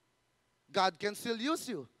 God can still use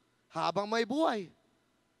you habang may buhay.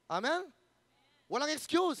 Amen? Walang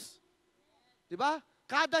excuse. Diba?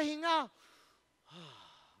 Kada hinga,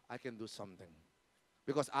 I can do something.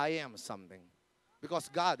 Because I am something. Because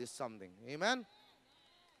God is something. Amen?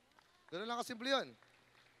 Ganun lang kasimple yun.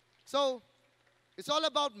 So, it's all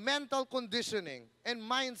about mental conditioning and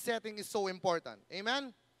mind setting is so important.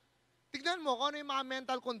 Amen? Tignan mo kung ano yung mga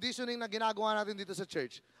mental conditioning na ginagawa natin dito sa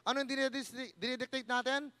church. Ano yung dinidictate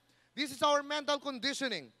natin? This is our mental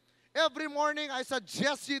conditioning. Every morning, I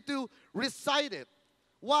suggest you to recite it.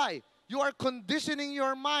 Why? You are conditioning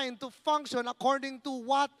your mind to function according to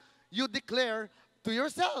what you declare to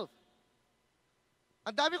yourself.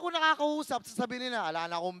 Ang dami ko nakakausap, sasabihin nila, ala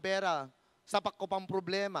na akong pera, sapak ko pang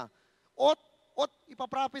problema. Ot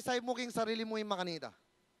ipaprophesy mo king sarili mo yung makanita.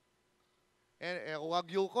 Huwag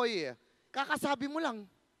yukoy eh. Kakasabi mo lang.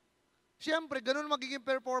 Siyempre, ganun magiging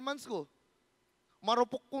performance ko.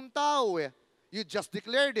 Marupok kong tao eh. You just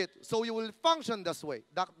declared it, so you will function that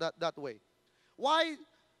way. Why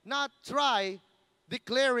not try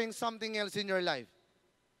declaring something else in your life?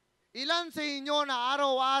 Ilan sa inyo na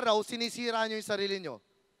araw-araw sinisira nyo yung sarili nyo?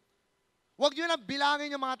 Huwag nyo na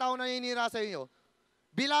bilangin yung mga tao na naninira sa inyo.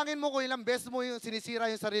 Bilangin mo kung ilang beses mo yung sinisira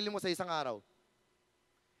yung sarili mo sa isang araw.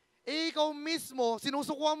 Eh, ikaw mismo,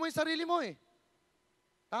 sinusukuhan mo yung sarili mo eh.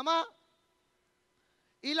 Tama?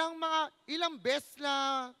 Ilang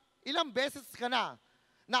beses ka na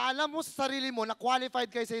alam mo sa sarili mo na qualified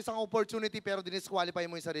kayo sa isang opportunity pero dinisqualify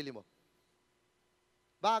mo yung sarili mo.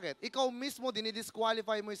 Bakit? Ikaw mismo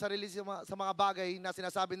dinidisqualify mo yung sarili sa mga bagay na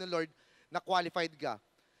sinasabi ng Lord na qualified ka.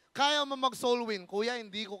 Kaya mo mag-soul win. Kuya,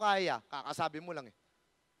 hindi ko kaya. Kakasabi mo lang eh.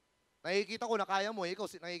 Nakikita ko na kaya mo, ikaw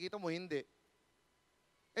nakikita mo hindi.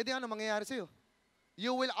 Eh di ano mangyayari sa'yo?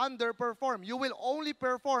 You will underperform. You will only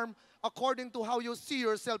perform according to how you see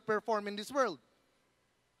yourself perform in this world.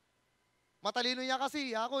 Matalino niya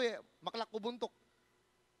kasi, ako eh, maklak-kubuntok.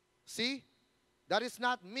 See? That is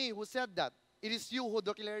not me who said that. It is you who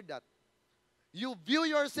declared that. You view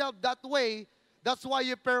yourself that way, that's why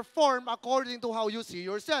you perform according to how you see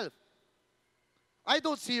yourself. I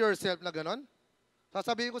don't see yourself na ganon.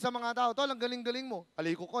 Sasabihin ko sa mga tao, tol, ang galing-galing mo.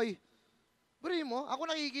 Alay ko koy. Bari mo, ako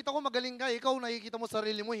nakikita ko magaling ka, ikaw nakikita mo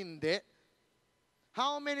sarili mo, hindi.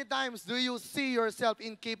 How many times do you see yourself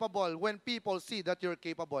incapable when people see that you're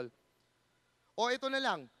capable? O ito na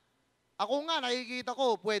lang, ako nga nakikita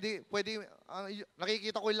ko,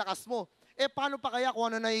 nakikita ko yung lakas mo. Eh, paano pa kaya kung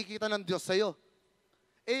ano nakikita ng Diyos sa'yo?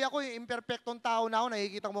 Eh, ako yung imperfectong tao na ako,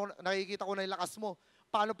 nakikita ko na yung lakas mo.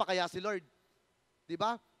 Paano pa kaya si Lord?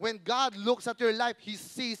 Diba? When God looks at your life, He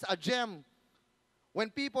sees a gem. When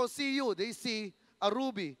people see you, they see a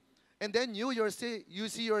ruby. And then you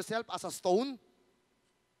see yourself as a stone.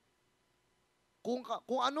 Kung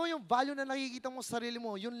ano yung value na nakikita mo sa sarili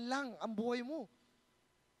mo, yun lang ang buhay mo.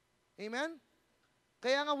 Amen?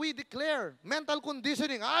 Kaya nga we declare, mental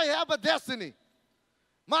conditioning, I have a destiny.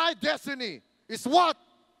 My destiny is what?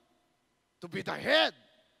 To be the head,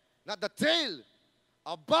 not the tail.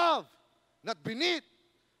 Above, not beneath.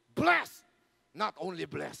 Blessed, not only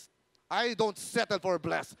blessed. I don't settle for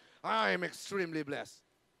blessed. I am extremely blessed.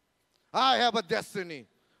 I have a destiny.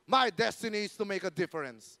 My destiny is to make a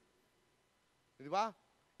difference. Diba?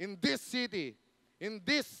 In this city,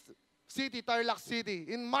 Tarlac City,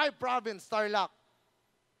 in my province, Tarlac,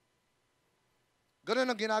 ganun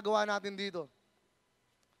ang ginagawa natin dito.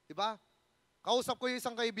 Diba? Kausap ko yung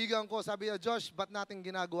isang kaibigan ko, sabi niya, Josh, ba't natin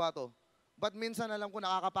ginagawa to? But minsan alam ko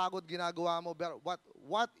nakakapagod ginagawa mo, but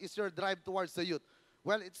what is your drive towards the youth?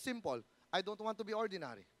 Well, it's simple. I don't want to be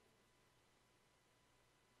ordinary.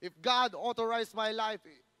 If God authorized my life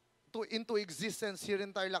into existence here in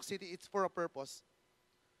Tarlac City, it's for a purpose.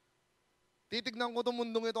 Titignan ko itong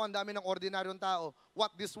mundong ito, ang dami ng ordinaryong tao.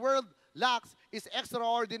 What this world lacks is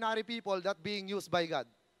extraordinary people that being used by God.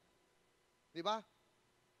 Diba?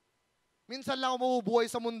 Minsan lang ako mabubuhay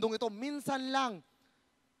sa mundong ito. Minsan lang.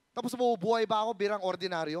 Tapos mabubuhay ba ako birang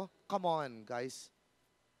ordinaryo? Come on, guys.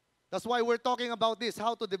 That's why we're talking about this,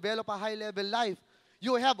 how to develop a high-level life.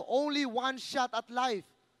 You have only one shot at life.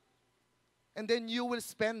 And then you will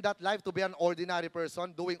spend that life to be an ordinary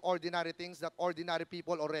person, doing ordinary things that ordinary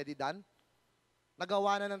people already done.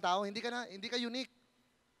 Nagawa na ng tao, hindi ka unique.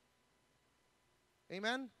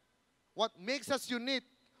 Amen? What makes us unique,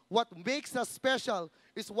 what makes us special,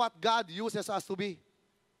 is what God uses us to be.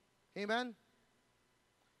 Amen?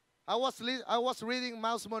 I was reading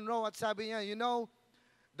Miles Monroe at sabi niya, you know,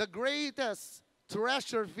 the greatest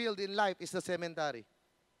treasure field in life is the cemetery.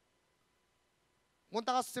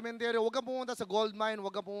 Punta ka sa cemetery, huwag kang pumunta sa gold mine, huwag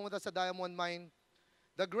kang pumunta sa diamond mine.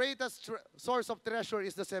 The greatest source of treasure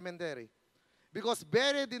is the cemetery. Because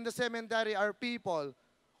buried in the cemetery are people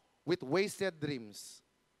with wasted dreams.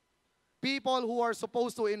 People who are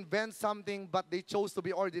supposed to invent something but they chose to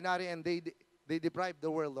be ordinary and they deprived the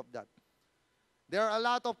world of that. There are a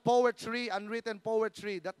lot of poetry, unwritten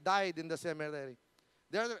poetry that died in the cemetery.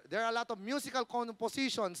 There are a lot of musical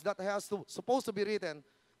compositions that supposed to be written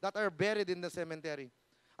that are buried in the cemetery.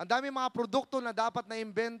 Ang dami mga produkto na dapat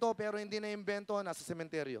na-imbento pero hindi na-imbento nasa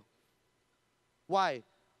sementeryo. Why?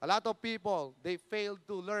 A lot of people, they failed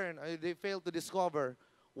to learn, they failed to discover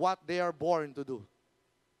what they are born to do.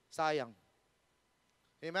 Sayang.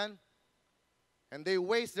 Amen? And they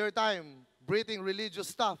waste their time breathing religious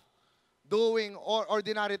stuff, doing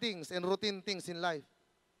ordinary things and routine things in life.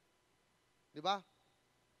 Di ba?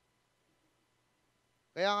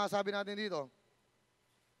 Kaya nga sabi natin dito,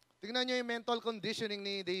 tingnan nyo yung mental conditioning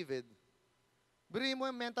ni David. Birihin mo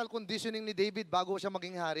yung mental conditioning ni David bago siya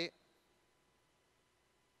maging hari.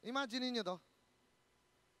 Imagine niyo to.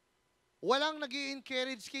 Walang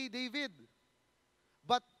nag-i-encourage kay David.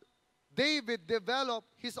 But David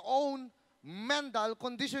developed his own mental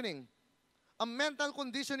conditioning. Ang mental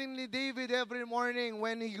conditioning ni David every morning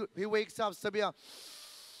when he wakes up, sabi niya,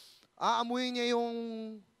 aamuin niya yung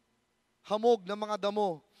hamog ng mga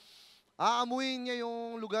damo. Aamuin niya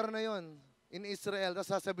yung lugar na yon in Israel. Tapos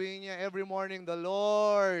sasabihin niya every morning, the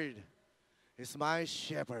Lord is my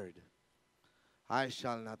shepherd. I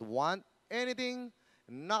shall not want anything,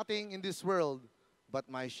 nothing in this world but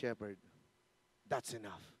my shepherd. That's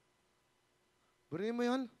enough. Burihin mo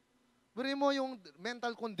yun? Burihin mo yung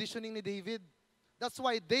mental conditioning ni David. That's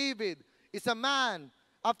why David is a man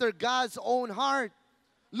after God's own heart.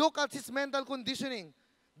 Look at his mental conditioning.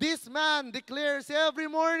 This man declares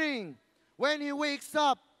every morning when he wakes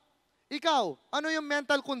up. Ikaw, ano yung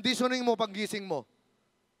mental conditioning mo paggising mo?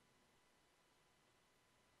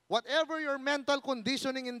 Whatever your mental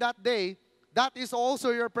conditioning in that day, that is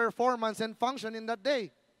also your performance and function in that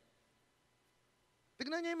day.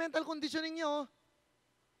 Tignan niyo yung mental conditioning niyo.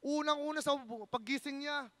 Unang-una sa paggising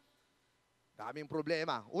niya, daming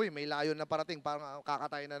problema. Uy, may layon na parating, parang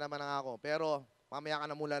kakatay na naman ako. Pero mamaya ka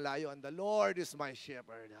na mula layo, and the Lord is my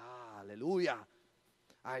shepherd. Hallelujah.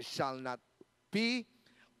 I shall not be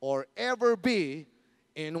or ever be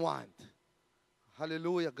in want.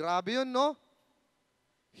 Hallelujah. Grabe yun, no?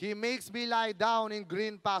 He makes me lie down in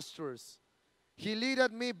green pastures. He leadeth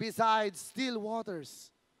me beside still waters.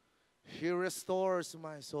 He restores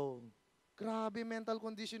my soul. Grabe mental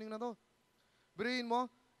conditioning na to. Birihin mo,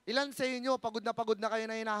 ilan sa inyo, pagod na kayo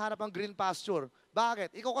na hinahanap ang green pasture.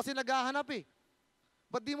 Bakit? Ikaw kasi naghahanap eh.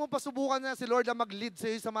 Ba't di mo pa subukan na si Lord na mag-lead sa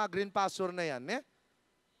iyo sa mga green pasture na yan, eh?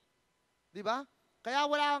 Di ba? Kaya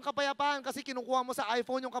wala kang kapayapaan kasi kinukuha mo sa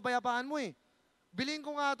iPhone yung kapayapaan mo eh. Bilhin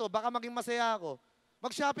ko nga to, baka maging masaya ako.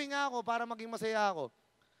 Mag-shopping nga ako para maging masaya ako.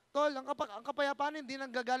 Tol, ang kapayapaan hindi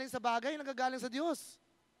nanggagaling sa bagay, nanggagaling sa Diyos.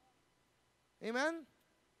 Amen?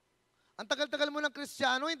 Ang tagal-tagal mo ng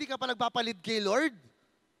Kristiyano, hindi ka pa nagpapalid kay Lord.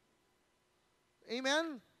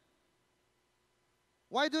 Amen?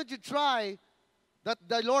 Why don't you try that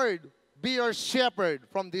the Lord be your shepherd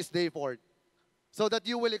from this day forth so that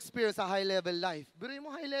you will experience a high-level life? Birihin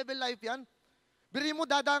mo high-level life yan. Birihin mo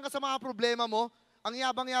dadaan ka sa mga problema mo. Ang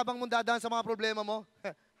yabang-yabang mong dadaan sa mga problema mo.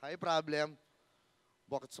 High problem.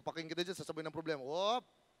 Bakit supakin kita dyan, sasabihin ng problema? Whoop!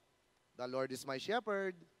 The Lord is my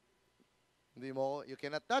shepherd. Hindi mo, you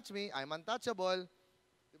cannot touch me. I'm untouchable.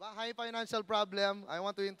 Diba? High financial problem. I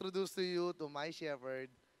want to introduce to you to my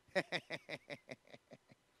shepherd.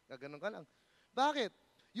 Gaganon ka lang. Bakit?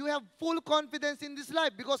 You have full confidence in this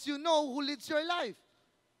life because you know who leads your life.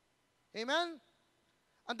 Amen?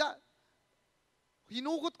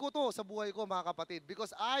 Hinugot ko to sa buhay ko, mga kapatid,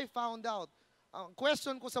 because I found out, ang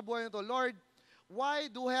question ko sa buhay nito, Lord,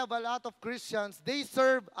 why do have a lot of Christians, they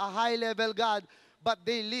serve a high-level God, but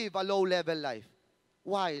they live a low-level life?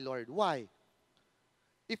 Why, Lord? Why?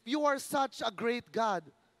 If you are such a great God,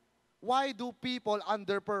 why do people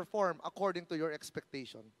underperform according to your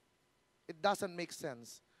expectation? It doesn't make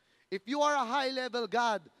sense. If you are a high-level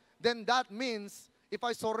God, then that means if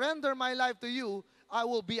I surrender my life to you, I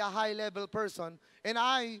will be a high-level person. And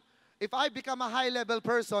if I become a high-level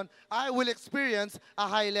person, I will experience a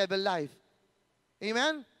high-level life.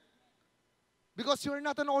 Amen? Because you're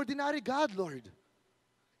not an ordinary God, Lord.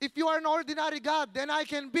 If you are an ordinary God, then I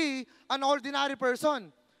can be an ordinary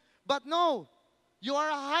person. But no, you are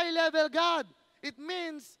a high-level God. It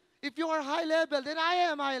means if you are high-level, then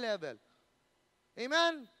I am high-level.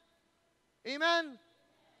 Amen? Amen?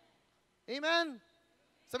 Amen?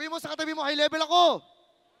 Sabi mo sa katabi mo, high level ako.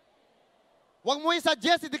 Huwag mo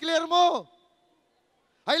i-suggest, i-declare mo.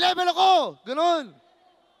 High level ako. Ganun.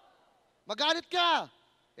 Magalit ka.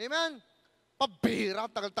 Amen? Pabira,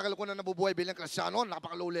 tagal-tagal ko na nabubuhay bilang Kristyano,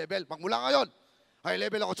 napaka-low level. Magmula ngayon, high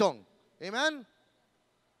level ako, Chong. Amen?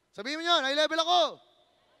 Sabihin mo yun, high level ako.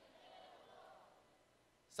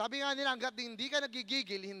 Sabi nga nila, hanggat hindi ka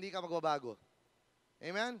nagigigil, hindi ka magbabago.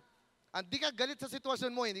 Amen? Hindi ka galit sa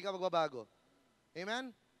sitwasyon mo, hindi ka magbabago.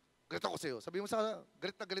 Amen? Galit ako sa iyo. Sabi mo sa,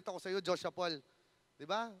 galit na galit ako sa iyo, Joshua Paul.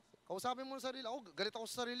 Diba? Kausapin mo sa sarili. Ako, galit ako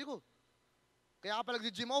sa sarili ko. Kaya ka pa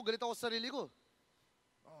nag-gym ako, galit ako sa sarili ko.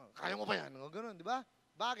 Oh, kaya mo pa yan? Ganun, diba?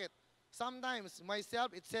 Bakit? Sometimes,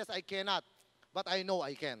 myself, it says I cannot. But I know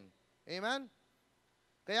I can. Amen?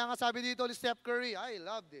 Kaya nga sabi dito ni Steph Curry, I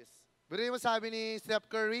love this. Pero yung sabi ni Steph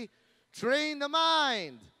Curry, train the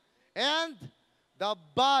mind and the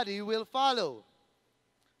body will follow.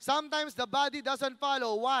 Sometimes the body doesn't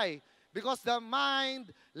follow. Why? Because the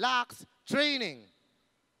mind lacks training.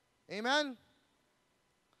 Amen?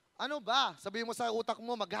 Ano ba? Sabihin mo sa utak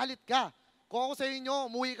mo, magalit ka. Kung ako sa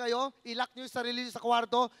inyo, umuwi kayo, ilak nyo yung sarili sa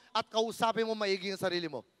kwarto at kausapin mo maigi yung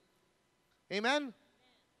sarili mo. Amen?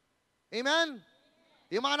 Amen?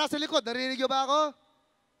 Yung mga nasa likod, narinig nyo ba ako?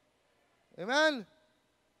 Amen?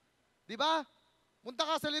 Diba? Punta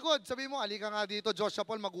ka sa likod, sabihin mo, alika nga dito, Joshua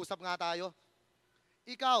Paul, mag-usap nga tayo.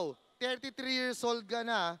 Ikaw, 33 years old ka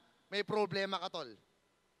na, may problema ka, tol.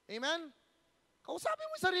 Amen? Kausapin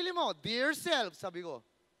mo yung sarili mo. Dear self, sabi ko.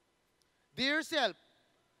 Dear self,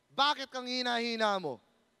 bakit kang hina-hina mo?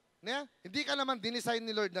 Ne? Hindi ka naman dinisign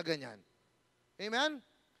ni Lord na ganyan. Amen?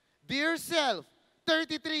 Dear self,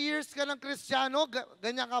 33 years ka ng Kristiyano,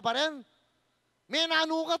 ganyan ka pa rin. May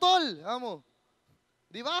nano ka, tol. Amo.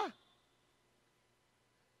 Di ba?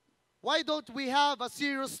 Why don't we have a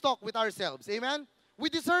serious talk with ourselves? Amen? We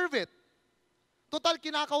deserve it. Total,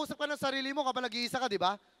 kinakausap ka ng sarili mo kapag nag-iisa ka, di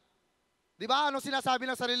ba? Di ba? Ano sinasabi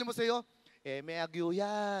ng sarili mo sa iyo? May agyo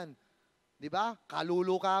yan. Di ba?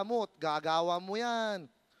 Kalulo ka mo, gagawa mo yan.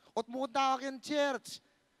 Ot mo ka kin church.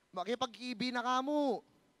 Makipag-ibi na ka mo.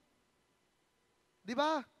 Di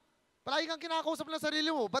ba? Palagi kang kinakausap ng sarili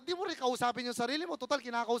mo. Ba't di mo rin kausapin yung sarili mo? Total,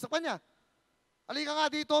 kinakausap ka niya. Halika nga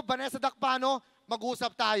dito, Vanessa Dakpano,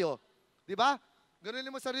 mag-usap tayo. Di ba? Ganunin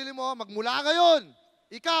mo sarili mo, magmula ngayon.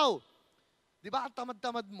 Ikaw, di ba, ang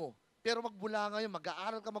tamad-tamad mo. Pero magmula ngayon,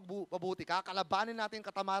 mag-aaral ka mabuti ka, kalabanin natin,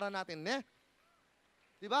 katamaran natin, ne?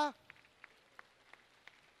 Di ba?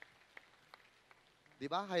 Di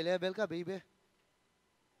ba? High level ka, baby.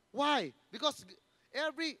 Why? Because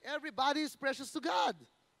everybody is precious to God.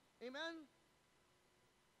 Amen?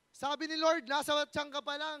 Sabi ni Lord, nasa tiyan ka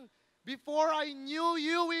pa lang, before I knew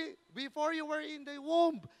you, before you were in the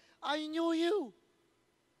womb, I knew you.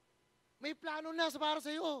 May plano na para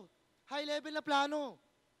sa iyo. High level na plano.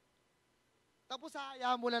 Tapos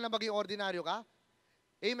hayaan mo lang na maging ordinaryo ka.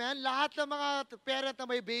 Amen? Lahat ng mga parent na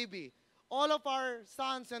may baby, all of our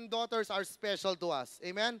sons and daughters are special to us.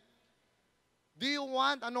 Amen? Do you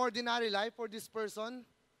want an ordinary life for this person?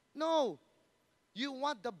 No. You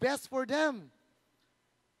want the best for them.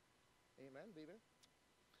 Amen, baby?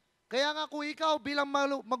 Kaya nga kung ikaw bilang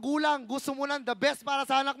magulang, gusto mo lang the best para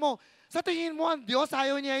sa anak mo, sa tingin mo ang Diyos,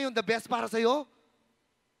 ayaw niya yung the best para sa iyo?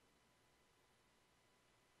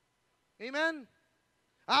 Amen?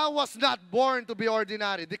 I was not born to be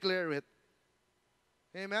ordinary. Declare it.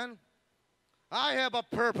 Amen? I have a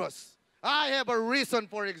purpose. I have a reason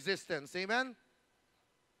for existence. Amen?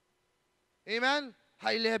 Amen?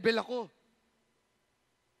 High level ako.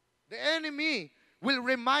 The enemy will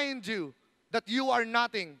remind you that you are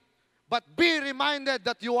nothing. But be reminded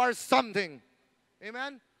that you are something.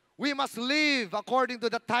 Amen? We must live according to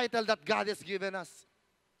the title that God has given us.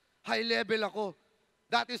 High level ako.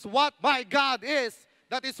 That is what my God is.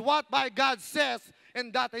 That is what my God says.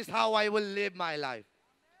 And that is how I will live my life.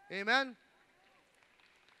 Amen?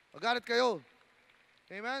 Magalit kayo.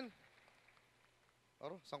 Amen?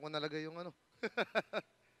 Aro, saan ko nalagay yung ano?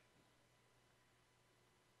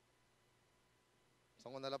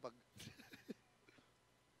 Saan ko nalapag?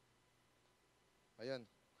 Ayan.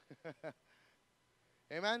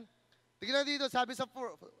 Amen? Tignan dito, sabi sa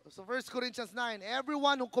 1 Corinthians 9,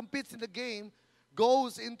 everyone who competes in the game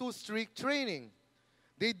goes into strict training.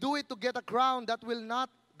 They do it to get a crown that will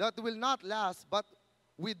not last, but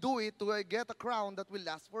we do it to get a crown that will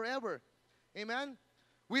last forever. Amen?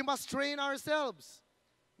 We must train ourselves.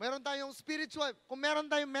 Meron tayong spiritual, kung meron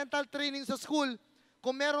tayong mental training sa school,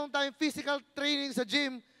 kung meron tayong physical training sa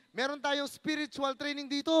gym, meron tayong spiritual training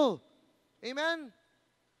dito. Amen?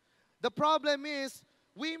 The problem is,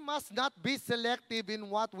 we must not be selective in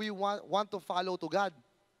what we want to follow to God.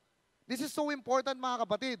 This is so important mga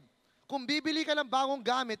kapatid. Kung bibili ka ng bagong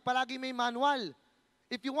gamit, palagi may manual.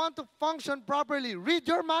 If you want to function properly, read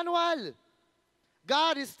your manual.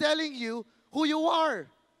 God is telling you who you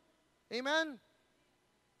are. Amen?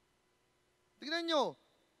 Tignan nyo.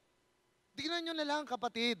 Tignan nyo na lang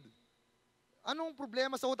kapatid. Anong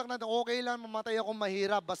problema sa utak natin? Okay lang, mamatay akong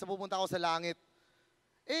mahirap, basta pupunta ako sa langit.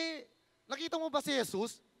 Nakita mo ba si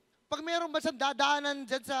Jesus? Pag meron ba siyang dadaanan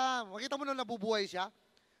dyan sa, makita mo nung nabubuhay siya,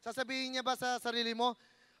 sasabihin niya ba sa sarili mo,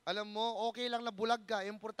 alam mo, okay lang na bulag ka,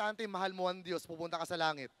 importante, mahal mo ang Diyos, pupunta ka sa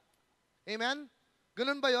langit. Amen?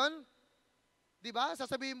 Ganun ba yon? Diba?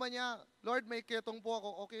 Sasabihin ba niya, Lord, may ketong po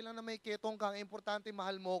ako, okay lang na may ketong kang, importante,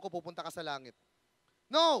 mahal mo ako, pupunta ka sa langit.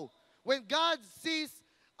 No! When God sees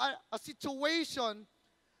a situation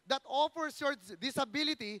that offers your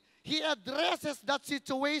disability, He addresses that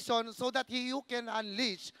situation so that you can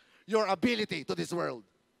unleash your ability to this world.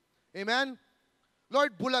 Amen?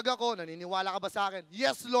 Lord, bulag ako. Naniniwala ka ba sa akin?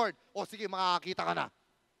 Yes, Lord. O sige, makakakita ka na.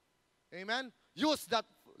 Amen? Use that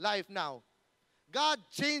life now. God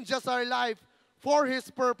changes our life for His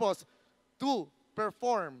purpose to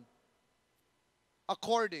perform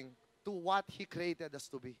according to what He created us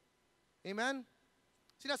to be. Amen?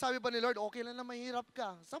 Sinasabi ba ni Lord, okay lang na mahirap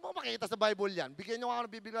ka? Saan mo makita sa Bible yan? Bigyan nyo ako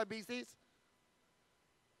ng biblical basis.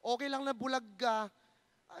 Okay lang na bulag ka.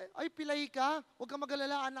 Ay, pilay ka. Huwag ka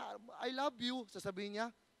mag-alala. I love you. Sasabihin niya.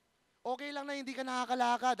 Okay lang na hindi ka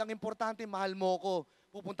nakakalakad. Ang importante, mahal mo ko.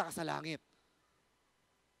 Pupunta ka sa langit.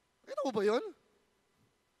 Ano ba yun?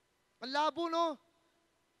 Ang labo, no?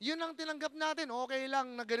 Yun ang tinanggap natin. Okay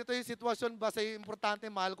lang na ganito yung sitwasyon. Basta importante,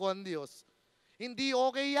 mahal ko ang Diyos. Hindi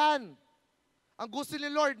okay yan. Ang gusto ni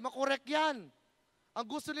Lord, makorek yan. Ang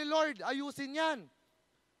gusto ni Lord, ayusin yan.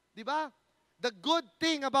 Di ba? The good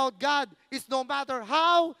thing about God is no matter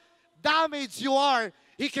how damaged you are,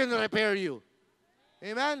 He can repair you.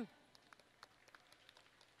 Amen?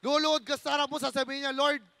 Luluhod ka sa harap mo, sasabihin niya,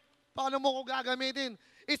 Lord, paano mo ko gagamitin?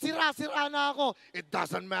 Sira-sira na ako. It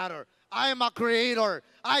doesn't matter. I am a creator.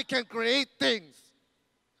 I can create things.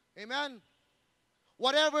 Amen?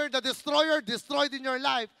 Whatever the destroyer destroyed in your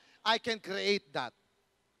life, I can create that.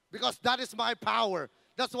 Because that is my power.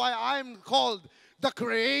 That's why I'm called the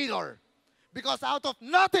creator. Because out of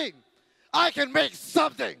nothing, I can make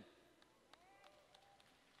something.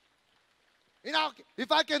 You know,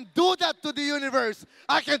 if I can do that to the universe,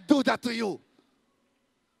 I can do that to you.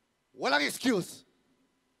 Walang excuse.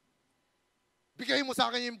 Bigay mo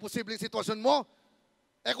sa akin yung imposibleng sitwasyon mo.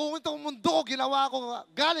 Kung itong mundo, ginawa ko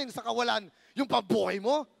galing sa kawalan, yung pambuhay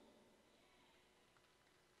mo,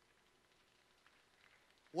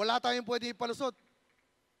 wala tayong pwede ipalusot.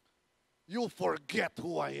 You forget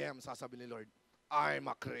who I am, sasabi ni Lord. I'm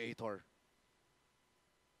a creator.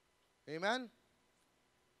 Amen?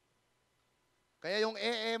 Kaya yung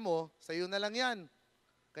mo, sa iyo na lang yan.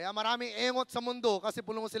 Kaya maraming engot sa mundo kasi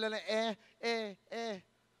pulong sila ng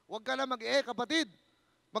Huwag ka na kapatid.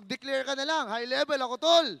 Mag-declare ka na lang. High level ako,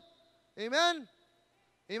 tol. Amen?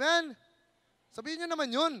 Amen? Sabihin nyo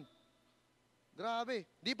naman yun. Grabe.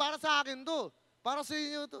 Di para sa akin to. Para sa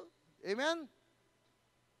inyo to. Amen?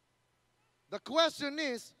 The question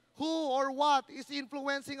is, who or what is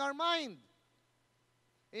influencing our mind?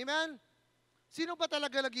 Amen? Sino ba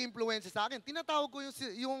talaga nag-i-influence sa akin? Tinatawag ko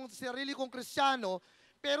yung sarili kong Kristiyano,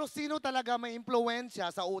 pero sino talaga may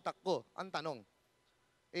influensya sa utak ko? Ang tanong.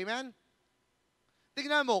 Amen?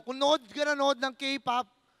 Tingnan mo, kung nood ka na nood ng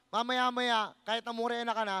K-pop, mamaya-maya, kahit na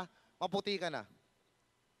morena ka na, maputi ka na.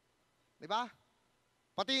 Di ba?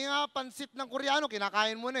 Pati nga pansit ng Koreano,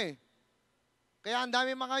 kinakain mo na eh. Kaya ang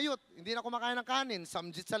dami mga youth, hindi na kumakain ng kanin,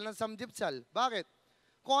 samjitsal ng samjitsal. Bakit?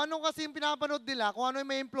 Kung ano kasi yung pinapanood nila, kung ano yung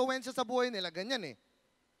may influensya sa buhay nila, ganyan eh.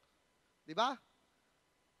 Di ba?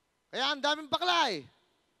 Kaya ang daming bakla eh.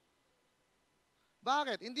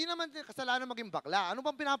 Bakit? Hindi naman kasalanan maging bakla. Ano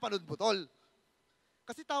bang pinapanood mo, tol?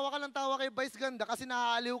 Kasi tawa ka lang tawa kay Vice Ganda kasi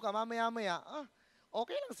naaaliw ka, mamaya-maya,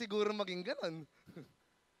 okay lang siguro maging ganun.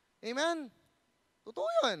 Amen? Totoo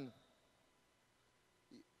yun.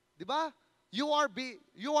 Di ba? You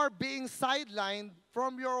are being sidelined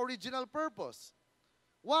from your original purpose.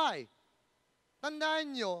 Why?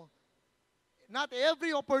 Tandaan nyo, not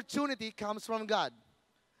every opportunity comes from God.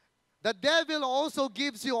 The devil also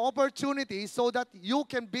gives you opportunities so that you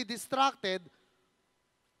can be distracted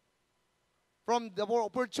from the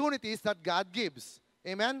opportunities that God gives.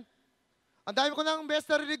 Amen? Ang dami ko nang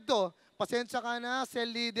best narinig to. Pasensya ka na,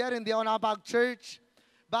 cell leader, hindi ako nakapag-church.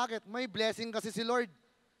 Bakit? May blessing kasi si Lord.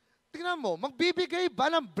 Tingnan mo, magbibigay ba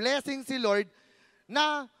ng blessing si Lord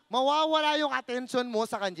na mawawala yung attention mo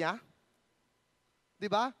sa Kanya? Di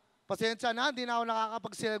ba? pasensya na, hindi na ako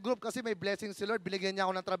nakakapag-cell group kasi may blessing si Lord, binigyan niya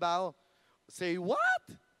ako ng trabaho. Say what?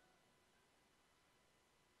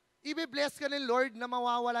 Ibe-bless ka ni Lord na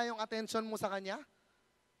mawawala yung attention mo sa Kanya?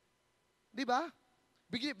 Di ba?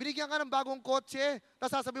 Binigyan ka ng bagong kotse,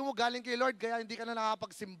 tapos sasabihin mo galing kay Lord, kaya hindi ka na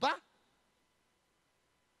nakakapagsimba?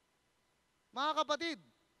 Mga kapatid,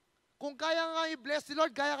 kung kaya nga i-bless si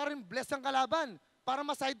Lord, kaya ka rin bless ang kalaban para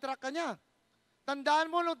ma-sidetrack ka niya.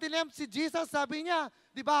 Tandaan mo, nung tinempt si Jesus, sabi niya,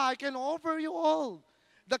 di ba, I can offer you all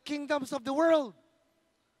the kingdoms of the world.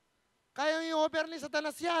 Kaya i-offer ni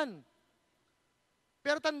Satanas yan.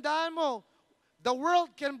 Pero tandaan mo, the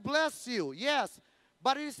world can bless you, yes,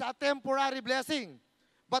 but it is a temporary blessing.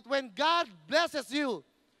 But when God blesses you,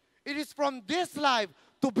 it is from this life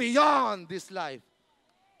to beyond this life.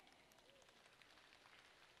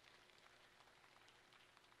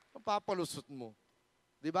 Papalusot mo.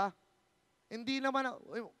 Di ba? Hindi naman,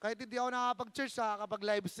 kahit hindi ako nakapag-church, kapag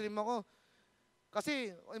live stream ako.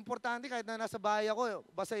 Kasi, importante, kahit na nasa bahay ako,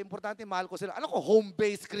 basta importante, mahal ko sila. Ano ko,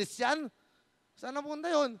 home-based Christian? Saan napunta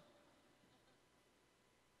yun?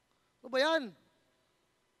 Ano ba yan?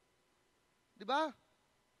 Di ba?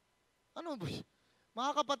 Ano ba?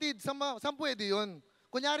 Mga kapatid, saan pwede yun?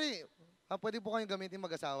 Kunyari, pwede po kayong gamitin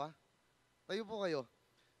mag-asawa? Tayo po kayo.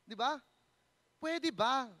 Di ba? Pwede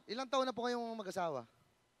ba? Ilang taon na po kayong mag-asawa?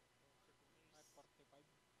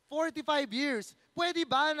 45 years. Pwede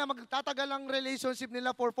ba na magtatagal ang relationship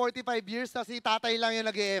nila for 45 years kasi tatay lang yung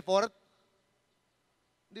nag-e-effort?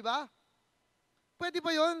 Di ba? Pwede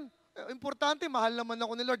ba yun? Importante, mahal naman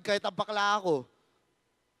ako ni Lord kahit abakla ako.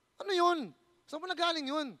 Ano yun? Saan mo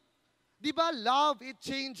nagaling yun? Di ba love, it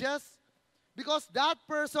changes? Because that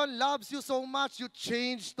person loves you so much, you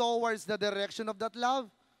change towards the direction of that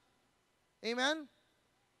love. Amen?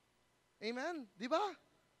 Amen? Di ba?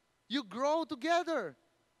 You grow together.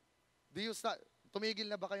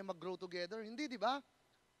 Tumigil na ba kayo mag-grow together? Hindi, di ba?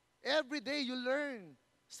 Every day you learn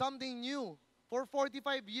something new. For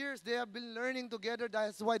 45 years, they have been learning together.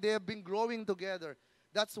 That's why they have been growing together.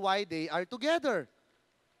 That's why they are together.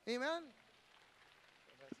 Amen?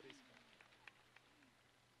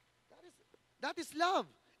 That is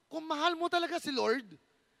love. Kung mahal mo talaga si Lord,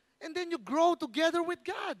 and then you grow together with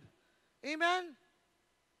God. Amen?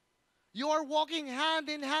 You are walking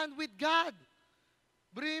hand in hand with God.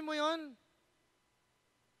 Buriin mo yun?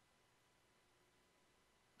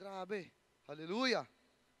 Grabe. Hallelujah.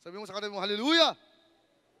 Sabi mo sa katabi mo, hallelujah.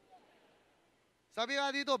 Sabi nga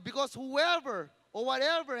dito, because whoever or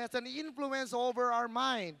whatever has an influence over our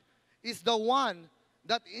mind is the one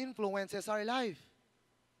that influences our life.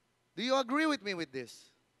 Do you agree with me with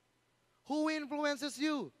this? Who influences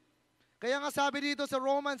you? Kaya nga sabi dito sa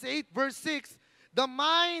Romans 8 verse 6, the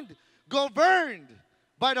mind governed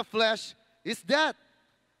by the flesh is death,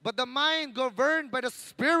 but the mind governed by the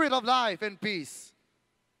Spirit of life and peace.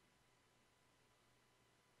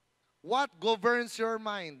 What governs your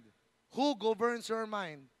mind? Who governs your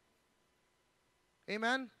mind?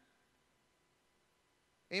 Amen?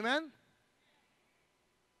 Amen?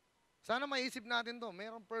 Sana maisip natin to.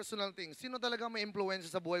 Mayroong personal things. Sino talaga may influence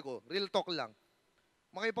sa buhay ko? Real talk lang.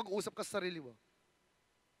 Makipag-usap ka sa sarili mo.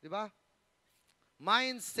 Di ba?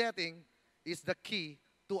 Mind setting is the key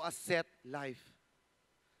to a set life.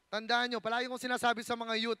 Tandaan nyo, palagi kong sinasabi sa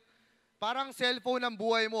mga youth, parang cellphone ang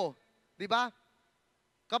buhay mo. Di ba?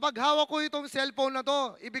 Kapag hawak ko itong cellphone na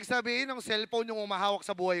to, ibig sabihin ng cellphone yung umahawak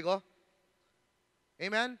sa buhay ko.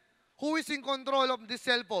 Amen? Who is in control of this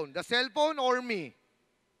cellphone? The cellphone or me?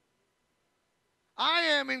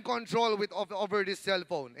 I am in control over this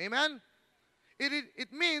cellphone. Amen?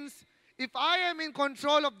 It means, if I am in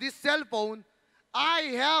control of this cellphone,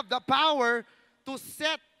 I have the power to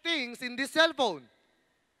set things in this cellphone.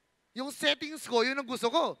 Yung settings ko, yun ang gusto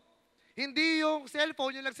ko. Hindi yung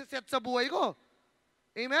cellphone yung nagsiset sa buhay ko.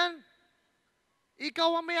 Amen? Ikaw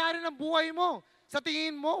ang may-ari ng buhay mo. Sa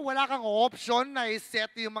tingin mo, wala kang option na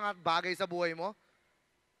i-set yung mga bagay sa buhay mo.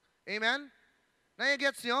 Amen?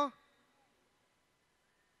 Nai-gets nyo?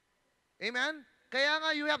 Amen? Kaya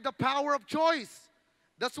nga, you have the power of choice.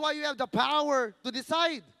 That's why you have the power to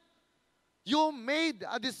decide. You made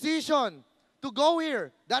a decision to go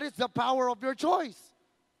here. That is the power of your choice.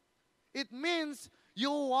 It means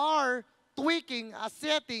you are tweaking a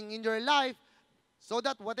setting in your life so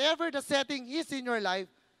that whatever the setting is in your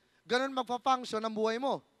life, ganun magpa-function ang buhay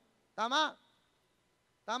mo. Tama?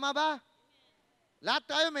 Tama ba? Lahat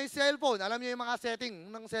tayo may cellphone. Alam niyo yung mga setting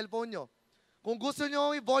ng cellphone nyo. Kung gusto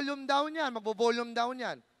nyo i-volume down yan, magvo-volume down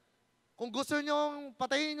yan. Kung gusto nyo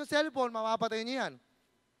patayin yung cellphone, mapapatayin nyo yan.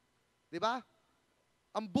 Di ba?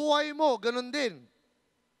 Ang buhay mo, ganun din.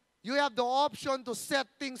 You have the option to set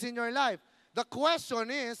things in your life. The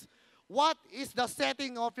question is, what is the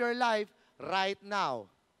setting of your life right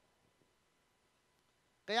now?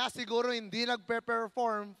 Kaya siguro hindi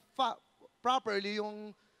nagpe-perform properly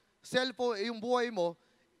yung cellphone, yung buhay mo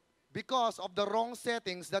because of the wrong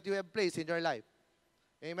settings that you have placed in your life.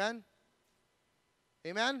 Amen?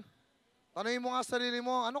 Amen? Tanungin mo nga sarili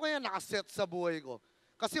mo, ano kaya nakaset sa buhay ko?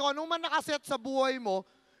 Kasi kung anong man nakaset sa buhay mo,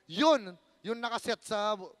 yun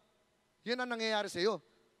ang nangyayari sa iyo.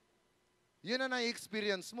 Yun ang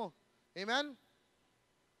na-experience mo. Amen?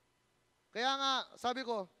 Kaya nga, sabi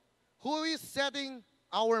ko, who is setting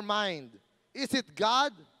our mind? Is it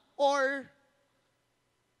God or,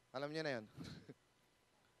 alam niyo na yan.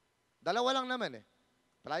 Dalawa lang naman eh.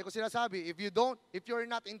 Palagi ko sinasabi, if you're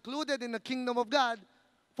not included in the kingdom of God,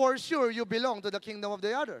 for sure you belong to the kingdom of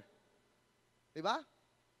the other. Diba?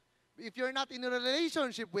 If you're not in a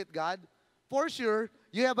relationship with God, for sure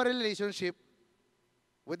you have a relationship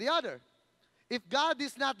with the other. If God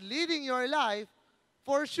is not leading your life,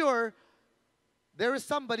 for sure there is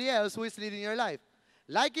somebody else who is leading your life.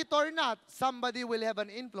 Like it or not, somebody will have an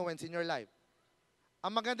influence in your life.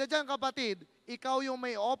 Ang maganda dyan, kapatid, ikaw yung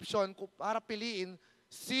may option para piliin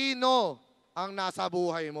sino ang nasa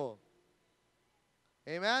buhay mo.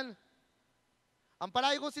 Amen? Ang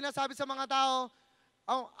palagi kong sinasabi sa mga tao,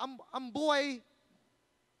 ang buhay,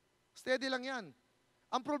 steady lang yan.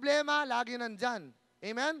 Ang problema, lagi nandyan.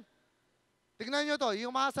 Amen? Tignan nyo to,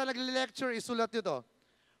 yung mga sa nag-lecture, isulat nyo to.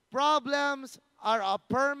 Problems are a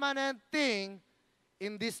permanent thing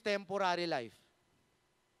in this temporary life.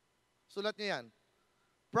 Sulat nyo yan.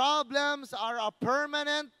 Problems are a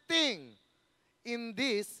permanent thing in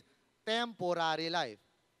this temporary life.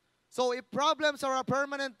 So if problems are a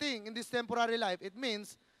permanent thing in this temporary life, it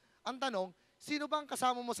means, ang tanong, sino bang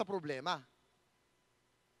kasama mo sa problema?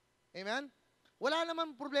 Amen? Wala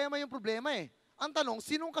naman problema yung problema eh. Ang tanong,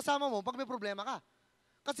 sinong kasama mo pag may problema ka?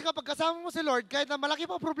 Kasi kapag kasama mo si Lord, kahit na malaki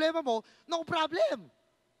pa problema mo, no problem.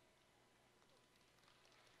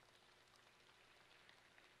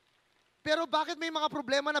 Pero bakit may mga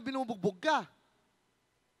problema na binubugbog ka?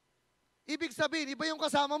 Ibig sabihin, iba yung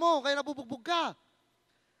kasama mo, kaya nabubugbog ka.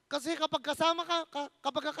 Kasi kapag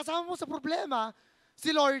kasama mo sa problema,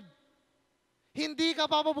 si Lord, hindi ka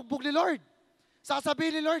papabugbog ni Lord.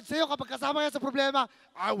 Sasabihin ni Lord sa iyo kapag kasama ka sa problema,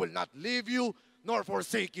 I will not leave you nor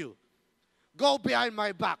forsake you. Go behind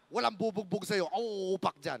my back. Walang bubugbog sa iyo.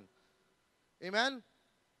 Uupak dyan. Amen?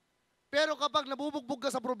 Pero kapag nabubugbog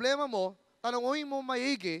ka sa problema mo, tanongin mo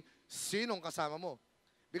maigi, sinong kasama mo?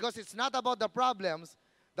 Because it's not about the problems.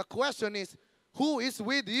 The question is, who is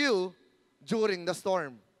with you during the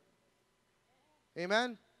storm?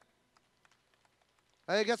 Amen?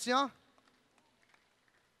 Ay, gets nyo?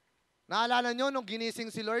 Naalala nyo nung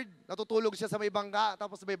ginising si Lord, natutulog siya sa may bangka,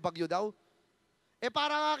 tapos may bagyo daw?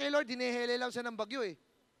 Para nga kay Lord, hinihele lang siya ng bagyo eh.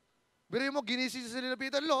 Biro mo, ginising siya sa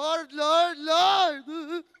nilapitan, Lord, Lord, Lord!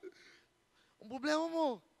 Ang problema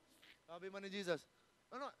mo. Sabi man ni Jesus,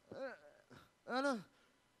 anong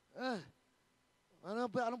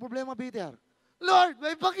problema, Peter? Lord,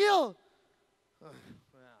 may bagyo!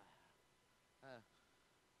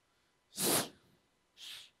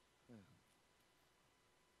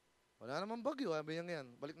 Wala naman bagyo, sabi niya yan.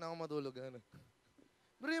 Balik na ako matulog.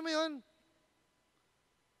 Pero mo yun,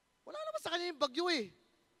 wala naman sa kanya yung bagyo eh.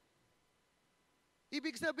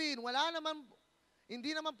 Ibig sabihin, wala naman,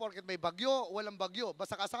 hindi naman porket may bagyo, walang bagyo.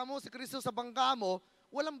 Basta kasama mo si Kristo sa bangka mo,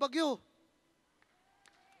 walang bagyo.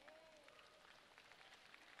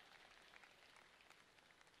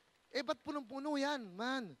 Ba't punong-puno yan,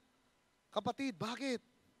 man? Kapatid, bakit?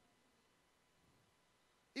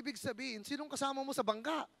 Ibig sabihin, sinong kasama mo sa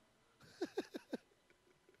bangka?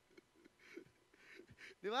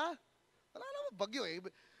 Di ba? Wala naman bagyo eh.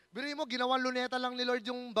 Biro mo, ginawang luneta lang ni Lord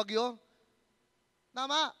yung bagyo.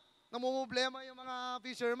 Tama. Namumblema yung mga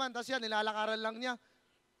fisherman. Tapos yan, nilalakaran lang niya.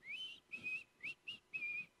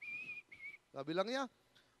 Sabi lang niya.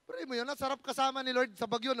 Biro mo yun, sarap kasama ni Lord sa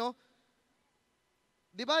bagyo, no?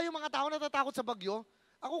 Di ba yung mga tao natatakot sa bagyo?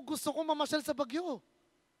 Ako gusto kong mamasyal sa bagyo.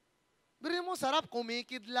 Biro mo, sarap,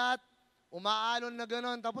 kumikidlat, umaalon na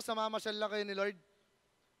gano'n, tapos namamasyal lang kayo ni Lord.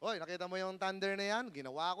 Hoy, nakita mo yung thunder na yan?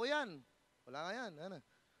 Ginawa ko yan. Wala nga yan.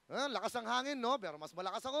 Lakas ang hangin, no? Pero mas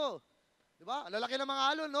malakas ako. Di ba? Lalaki ng mga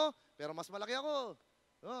alon, no? Pero mas malaki ako.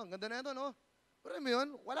 Ang ganda na ito, no? Pero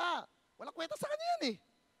yun, wala. Walang kwenta sa kanya yan eh.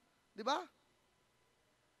 Di ba?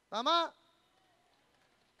 Tama?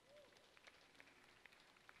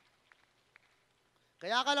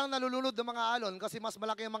 Kaya ka lang nalulunod ng mga alon kasi mas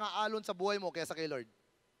malaki ang mga alon sa buhay mo kaysa kay Lord.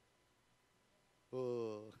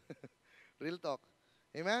 Oh. Real talk.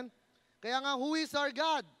 Amen? Kaya nga, who is our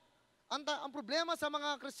God? Ang problema sa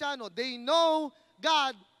mga Kristiyano, they know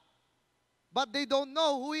God, but they don't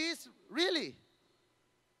know who He is really.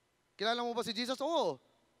 Kilala mo ba si Jesus? Oo.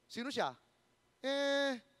 Sino siya?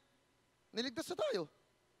 Niligtas na tayo.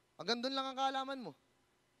 Hanggang doon lang ang kaalaman mo.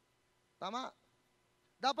 Tama?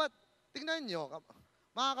 Dapat, tingnan nyo,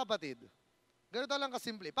 mga kapatid, ganito lang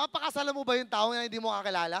kasimple. Papakasalan mo ba yung tao na hindi mo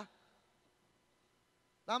kakilala?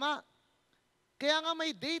 Tama? Kaya nga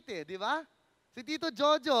may date di ba? Si Tito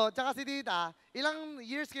Jojo, tsaka si Tita, ilang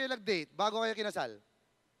years kayo nag-date bago kayo kinasal?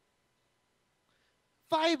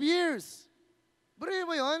 5 years. Bro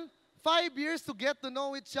mo yun? 5 years to get to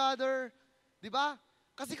know each other. Di ba?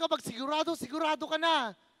 Kasi kapag sigurado ka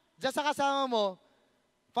na, diyan sa kasama mo,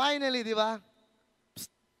 finally, di ba? Psst,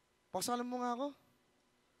 pakasalan mo nga ako.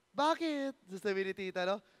 Bakit? Sabi ni Tita,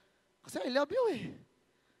 no? Kasi I love you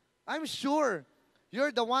I'm sure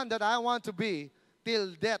you're the one that I want to be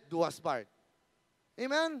till death do us part.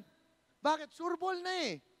 Amen? Bakit? Sureball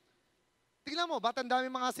na Tingnan mo, ba't ang dami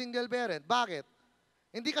mga single parent? Bakit?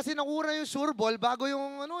 Hindi kasi nakuha yung sureball bago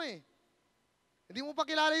yung Hindi mo pa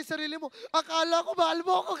kilala yung sarili mo. Akala ko, mahal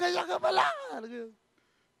mo ako, kaya ka pala.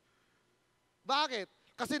 Bakit?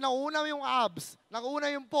 Kasi nauna yung abs,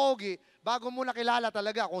 nauna yung pogi, bago mo nakilala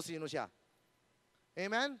talaga kung sino siya.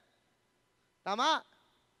 Amen? Tama?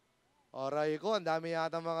 Aray ko, ang dami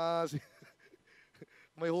yata mga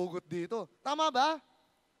may hugot dito. Tama ba?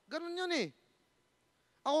 Ganun yun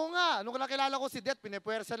Ako nga, nung nakilala ko si Det,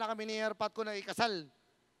 pinipwersa na kami ni Airpat ko na ikasal.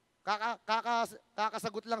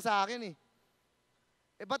 Kakasagot lang sa akin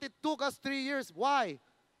But it took us 3 years. Why?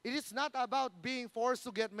 It is not about being forced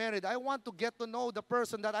to get married. I want to get to know the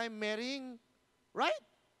person that I'm marrying, right?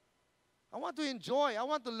 I want to enjoy. I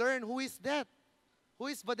want to learn who is that. Who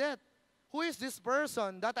is Badet? Who is this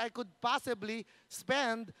person that I could possibly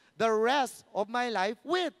spend the rest of my life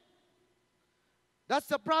with? That's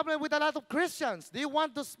the problem with a lot of Christians. They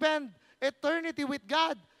want to spend eternity with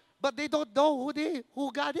God, but they don't know who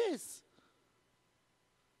God is.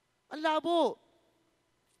 Ang labo.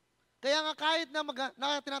 Kaya nga kahit na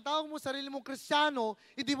tinatawag mo sarili mong Kristiyano,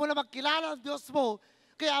 hindi mo na magkilala ang Diyos mo,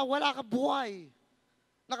 kaya wala kang buhay.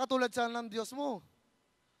 Nakatulad sa ng Diyos mo.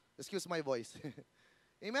 Excuse my voice.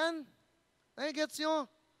 Amen? Gets nyo?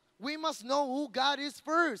 We must know who God is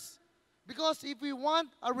first. Because if we want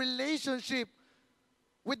a relationship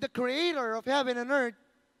with the Creator of heaven and earth,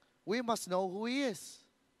 we must know who He is.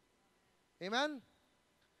 Amen?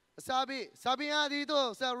 Sabi nga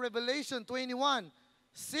dito sa Revelation 21,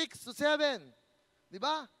 6-7. Di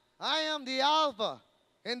ba? I am the Alpha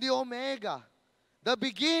and the Omega, the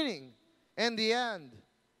beginning and the end.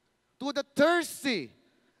 To the thirsty,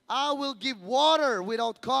 I will give water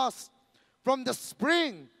without cost from the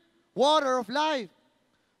spring, water of life.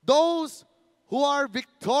 Those who are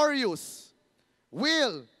victorious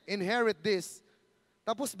will inherit this.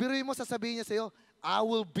 Tapos biruin mo, sasabihin niya sa iyo, I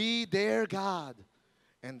will be their God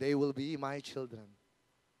and they will be my children.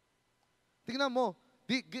 Tingnan mo,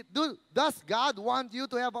 does God want you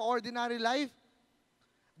to have an ordinary life?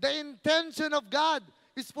 The intention of God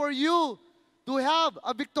is for you to have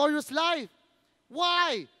a victorious life.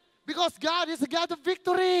 Why? Because God is a God of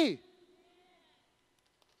victory.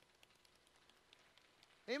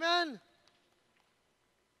 Amen?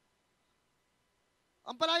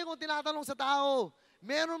 Ang palagi kong tinatanong sa tao,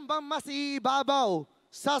 meron bang mas iibabaw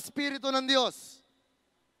sa Espiritu ng Diyos?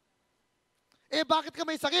 Bakit ka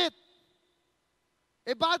may sakit?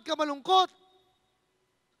 Bakit ka malungkot?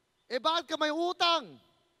 Bakit ka may utang?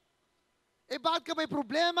 Bakit ka may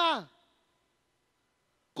problema?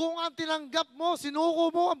 Kung ang tinanggap mo, sinuko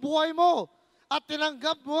mo ang buhay mo, at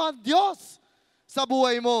tinanggap mo ang Diyos sa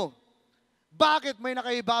buhay mo, bakit may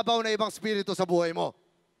nakaibabaw na ibang spirito sa buhay mo?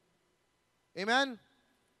 Amen?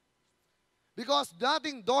 Because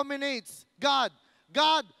nothing dominates God.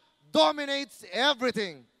 God dominates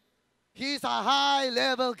everything. He is a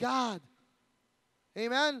high-level God.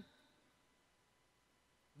 Amen?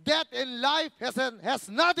 Death and life has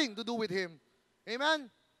nothing to do with Him.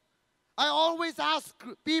 Amen? I always ask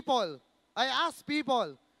people,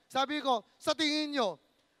 sabi ko, sa tingin nyo,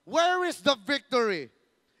 where is the victory?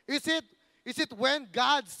 Is it when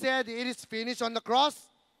God said it is finished on the cross?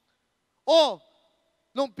 O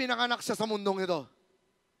nung pinanganak siya sa mundong ito?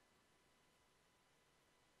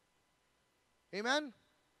 Amen?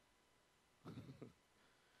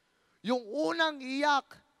 Yung unang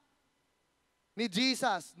iyak ni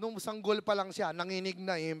Jesus, nung sanggol pa lang siya, nanginig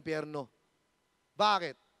na yung impyerno.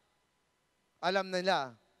 Bakit? Alam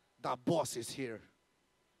nila, the boss is here.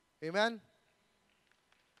 Amen?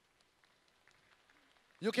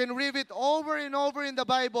 You can read it over and over in the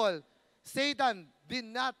Bible. Satan did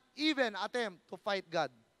not even attempt to fight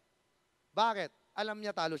God. Bakit? Alam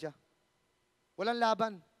niya talo siya. Walang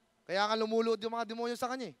laban. Kaya nga lumuluod yung mga demonyo sa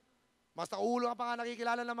kanya eh. Mas nauulo ka pa nga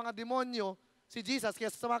nakikilala ng mga demonyo si Jesus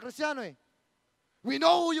kaysa sa mga Kristiyano eh. We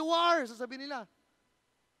know who you are, sasabihin nila.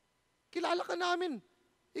 Kilala ka namin.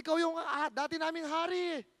 Ikaw yung dati naming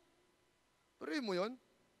hari eh. Pero mo yun?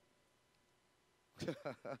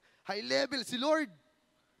 High level, si Lord.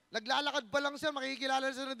 Naglalakad pa lang siya,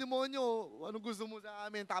 makikilala siya ng demonyo. Anong gusto mo sa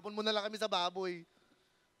amin? Tapon mo na lang kami sa baboy.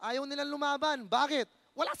 Ayaw nilang lumaban. Bakit?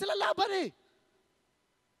 Wala silang laban eh.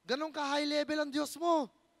 Ganon ka high level ang Diyos mo.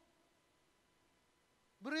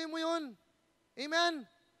 Buruin mo yun. Amen?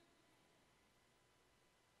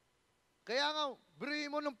 Kaya nga,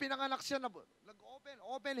 buruin mo nung pinanganak siya,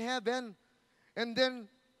 open heaven, and then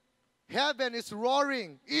heaven is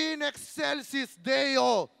roaring, in excelsis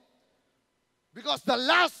Deo. Because the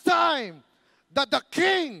last time that the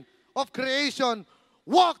King of creation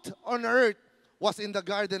walked on earth was in the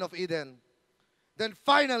Garden of Eden. Then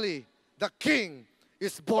finally, the King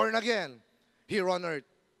is born again here on earth.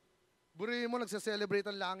 Buriin mo, nagsa-celebrate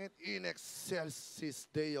ang langit, in excelsis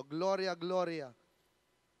Deo. Gloria, gloria.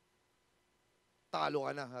 Talo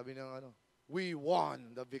ka na, sabi ng ano. We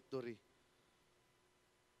won the victory.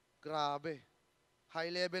 Grabe.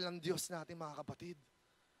 High level ang Diyos natin, mga kapatid.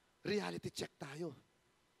 Reality check tayo.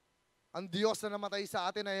 Ang Diyos na namatay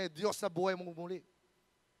sa atin ay Diyos na buhay mong muli.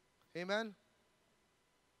 Amen?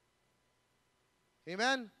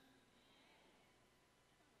 Amen?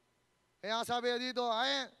 Kaya sabi dito,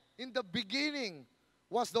 in the beginning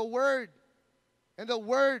was the Word, and the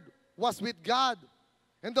Word was with God,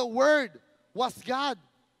 and the Word was God.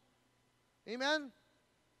 Amen?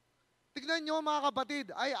 Tignan nyo mga kapatid,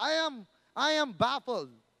 I am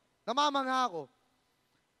baffled. Namamangha ako.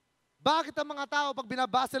 Bakit ang mga tao, pag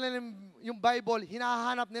binabasa nila yung Bible,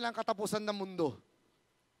 hinahanap nilang katapusan ng mundo?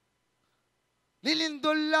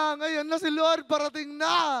 Lilindol lang, ngayon na si Lord, parating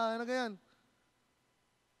na. Ano ganyan?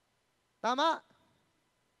 Tama?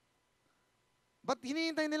 Ba't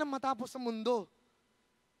hinihintay nilang matapos ang mundo?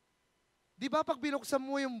 Di ba pag binuksan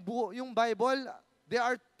mo yung Bible, there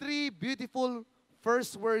are 3 beautiful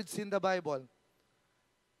first words in the Bible.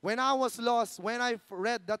 When I was lost, when I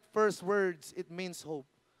read that first words, it means hope.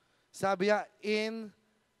 Sabi niya, in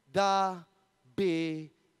the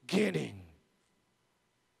beginning.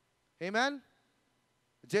 Amen?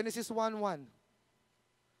 Genesis 1:1.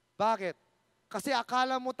 Bakit? Kasi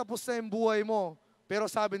akala mo tapos na yung buhay mo, pero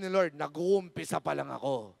sabi ni Lord, nag-uumpisa pa lang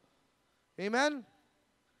ako. Amen?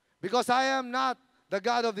 Because I am not the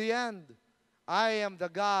God of the end. I am the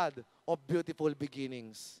God of beautiful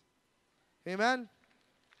beginnings. Amen?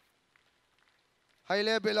 High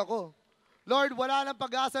level ako. Lord, wala nang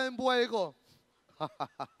pag-asa yung buhay ko.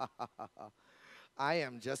 I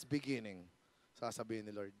am just beginning. Sasabihin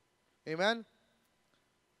ni Lord. Amen?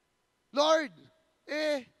 Lord,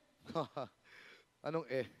 anong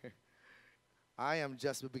I am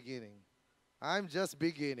just beginning. I'm just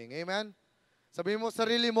beginning. Amen? Sabihin mo sa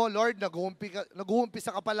sarili mo, Lord,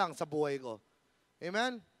 nag-uumpisa ka pa lang sa buhay ko.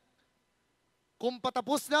 Amen? Kung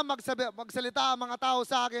patapos na magsalita ang mga tao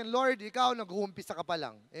sa akin, Lord, ikaw nag-uumpisa ka pa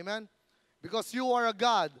lang. Amen? Because you are a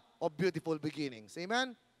God of beautiful beginnings.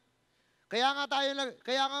 Amen? Kaya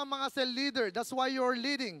nga mga cell leader, that's why you're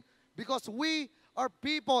leading. Because we are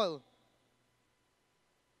people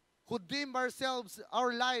who deem ourselves,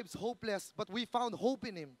 our lives hopeless, but we found hope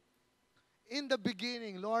in Him. In the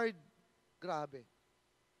beginning, Lord, grabe.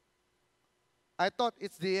 I thought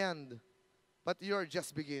it's the end, but you're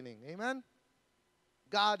just beginning. Amen?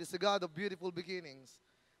 God is a God of beautiful beginnings.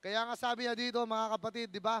 Kaya nga sabi niya dito, mga kapatid,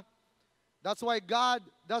 di ba? That's why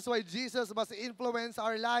Jesus must influence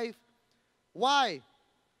our life. Why?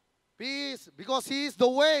 Because He is the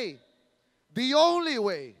way, the only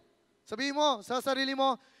way. Sabihin mo sa sarili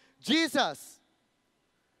mo, Jesus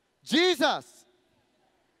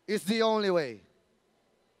is the only way.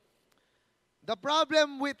 The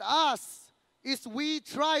problem with us is we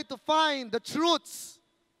try to find the truths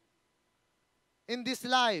in this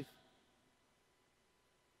life.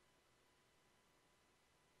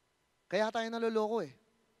 Kaya tayo naloloko eh.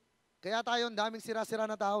 Kaya tayo ang daming sira-sira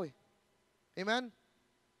na tao eh. Amen?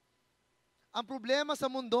 Ang problema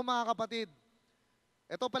sa mundo, mga kapatid,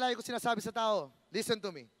 ito palagi ko sinasabi sa tao, listen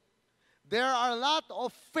to me. There are a lot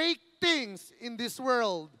of fake things in this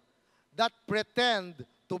world that pretend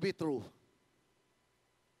to be true.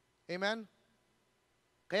 Amen?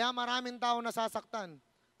 Kaya maraming tao nasasaktan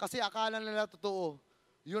kasi akala nila totoo,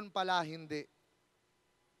 yun pala hindi.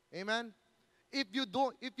 Amen? If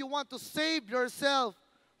you want to save yourself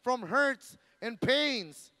from hurts and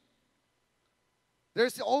pains,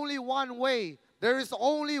 there's only one way. There is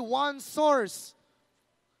only one source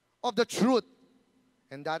of the truth,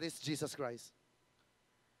 and that is Jesus Christ.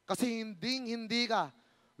 Kasi hindi ka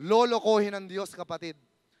lolokohin ng Diyos, kapatid.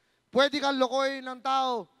 Pwede kang lokohin ng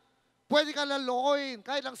tao. Pwede kang lolokohin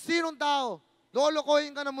kahit lang sinong tao.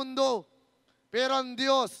 Lolokohin ka ng mundo. Pero ang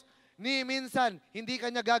Diyos, ni minsan, hindi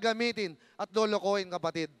ka niya gagamitin at lolokohin,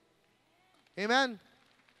 kapatid. Amen?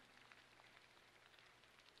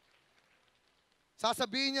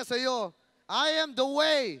 Sasabihin niya sa iyo, I am the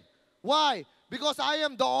way. Why? Because I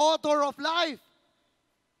am the author of life.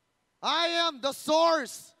 I am the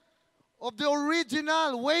source of the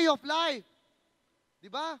original way of life. Di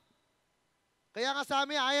ba? Kaya nga sa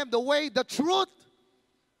amin, I am the way, the truth.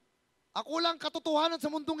 Ako lang katotohanan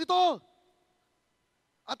sa mundong ito.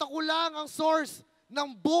 At ako lang ang source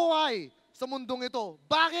ng buhay sa mundong ito.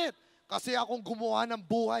 Bakit? Kasi akong gumawa ng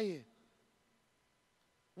buhay.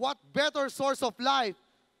 What better source of life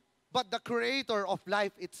but the creator of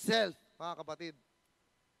life itself, mga kapatid?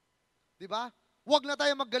 Di ba? Huwag na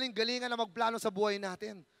tayo maggaling-galingan na magplano sa buhay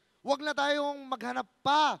natin. Huwag na tayong maghanap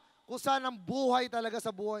pa kung saan ang buhay talaga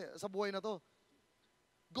sa buhay na to.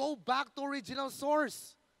 Go back to original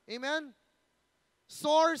source. Amen?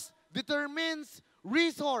 Source determines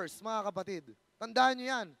resource, mga kapatid. Tandaan nyo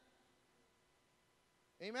yan.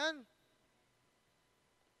 Amen?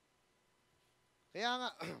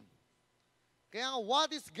 Kaya nga,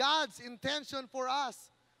 what is God's intention for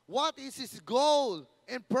us? What is His goal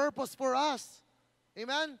and purpose for us?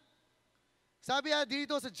 Amen? Sabi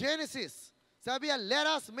dito sa Genesis, sabi let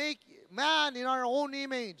us make man in our own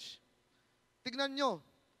image. Tignan nyo.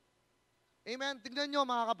 Amen? Tignan nyo,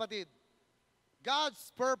 mga kapatid.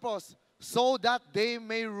 God's purpose so that they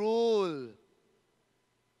may rule.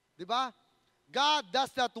 Diba? God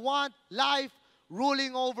does not want life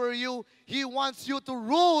ruling over you. He wants you to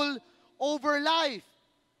rule over life.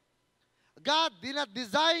 God did not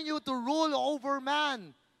design you to rule over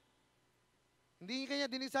man. Hindi kanya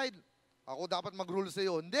dinicide, ako dapat mag-rule sa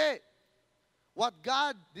iyo. Hindi. What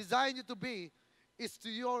God designed you to be is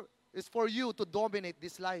for you to dominate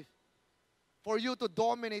this life. For you to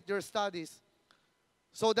dominate your studies.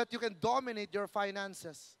 So that you can dominate your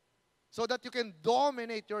finances. So that you can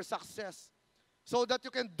dominate your success. So that you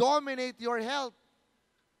can dominate your health.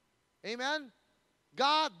 Amen?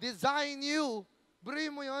 God designed you. Buri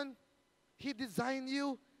mo yun? He designed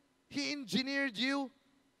you. He engineered you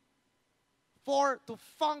to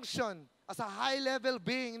function as a high-level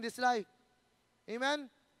being in this life. Amen?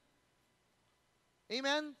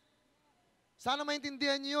 Amen? Sana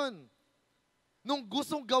maintindihan niyo yun. Nung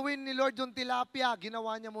gustong gawin ni Lord yung tilapia,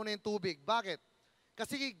 ginawa niya muna yung tubig. Bakit?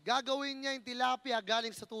 Kasi gagawin niya yung tilapia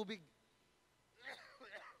galing sa tubig.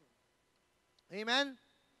 Amen?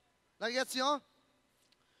 Nag-gets nyo?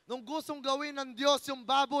 Nung gustong gawin ng Diyos yung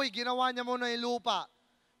baboy, ginawa niya muna yung lupa.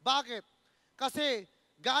 Bakit? Kasi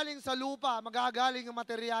galing sa lupa, magagaling yung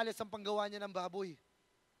materyales ang panggawa niya ng baboy.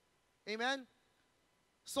 Amen?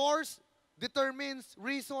 Source determines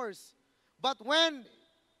resource. But when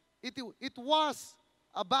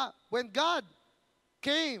when God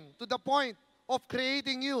came to the point of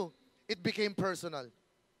creating you, it became personal.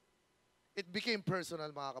 It became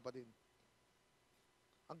personal, mga kapatid.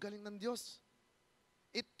 Ang galing ng Diyos.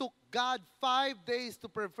 It took God 5 days to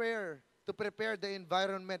prepare the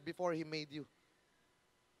environment before He made you.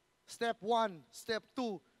 Step 1, step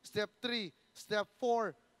 2, step 3, step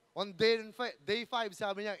 4. On day 5,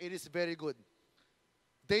 sabi niya, it is very good.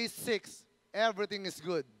 Day 6, everything is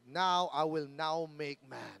good. Now, I will now make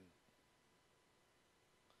man.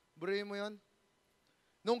 Buriin mo yun?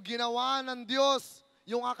 Nung ginawa ng Diyos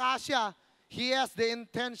yung akasya, He has the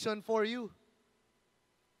intention for you.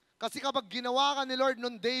 Kasi kapag ginawa ka ni Lord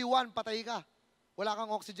noong day 1, patay ka. Wala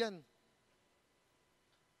kang oxygen.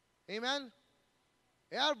 Amen?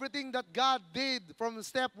 Everything that God did from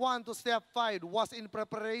step 1 to step 5 was in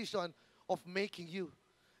preparation of making you.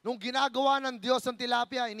 Nung ginagawa ng Diyos ang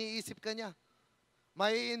tilapia, iniisip ka niya.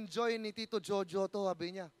 May enjoy ni Tito Jojo to,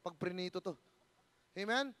 sabi niya, pag prinito to.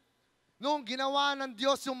 Amen? Nung ginawa ng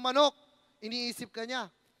Diyos yung manok, iniisip ka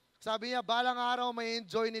niya. Sabi niya, balang araw may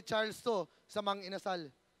enjoy ni Charles to sa mang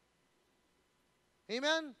inasal.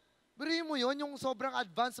 Amen? Birihin mo yun, yung sobrang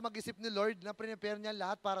advance mag-isip ni Lord na prepare niya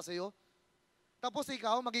lahat para sa iyo. Tapos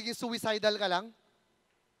ikaw, magiging suicidal ka lang.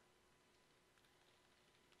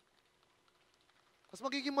 Tapos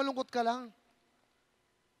magiging malungkot ka lang.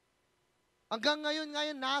 Hanggang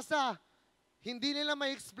ngayon, NASA, hindi nila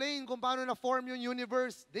ma-explain kung paano na-form yung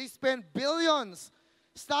universe. They spend billions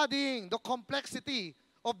studying the complexity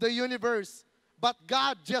of the universe. But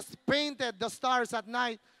God just painted the stars at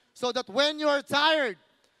night so that when you're tired,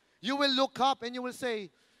 you will look up and you will say,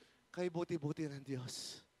 kay buti-buti ng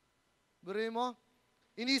Diyos. Buri mo,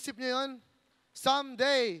 inisip niyo yun?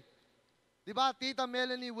 Someday, Di ba, Tita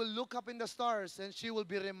Melanie will look up in the stars and she will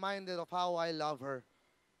be reminded of how I love her.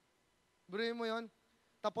 Biruin mo yun?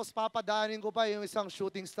 Tapos papadaanin ko pa yung isang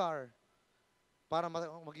shooting star para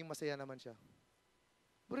maging masaya naman siya.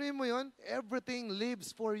 Biruin mo yun? Everything lives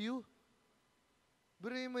for you.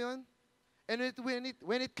 Biruin mo yun? And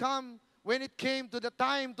when it came to the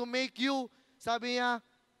time to make you, sabi niya,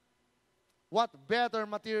 what better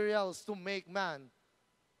materials to make man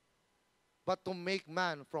but to make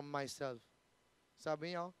man from myself.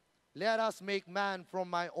 Sabi niya, let us make man from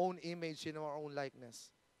my own image in our own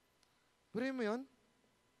likeness. Biruin mo yun?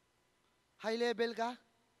 High level ka?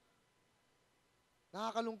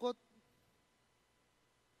 Nakakalungkot.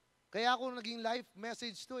 Kaya ako naging life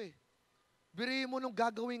message to eh. Biruin mo nung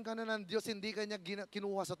gagawin ka na ng Diyos, hindi ka niya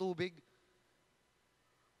kinuha sa tubig.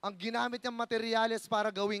 Ang ginamit niyang materyales para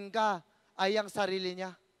gawin ka ay ang sarili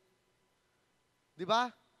niya. Di ba?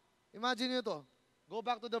 Imagine nyo to. Go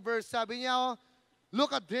back to the verse. Sabi niya, oh,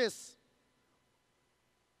 look at this.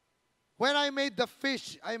 When I made the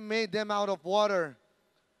fish, I made them out of water.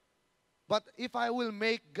 But if I will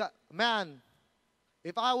make man,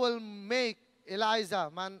 if I will make Eliza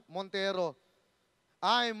Montero,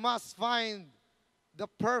 I must find the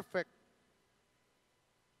perfect,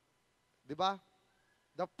 di ba?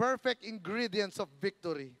 The perfect ingredients of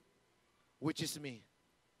victory, which is me.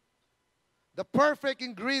 The perfect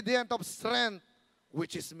ingredient of strength,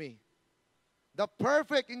 which is me. The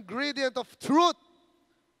perfect ingredient of truth,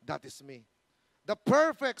 that is me. The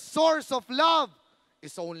perfect source of love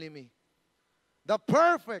is only me. The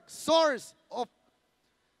perfect source of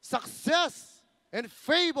success and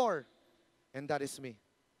favor, and that is me.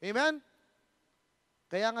 Amen?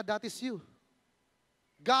 Kaya nga, that is you.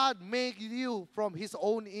 God made you from His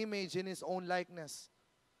own image and His own likeness.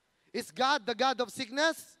 Is God the God of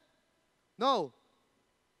sickness? No.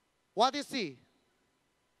 What is He?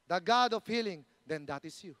 The God of healing. Then that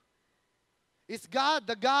is you. Is God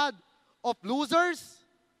the God of losers?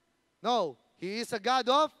 No. He is a God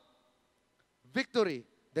of victory.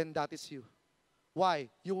 Then that is you. Why?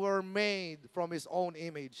 You were made from His own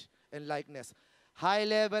image and likeness. High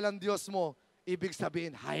level ang Diyos mo, ibig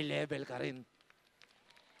sabihin, high level ka rin.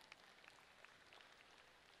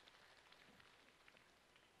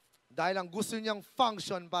 Dahil ang gusto niyang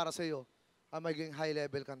function para sa iyo, ay maging high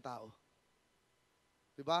level kang tao.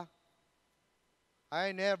 Diba?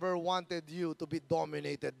 I never wanted you to be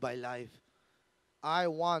dominated by life. I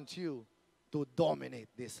want you to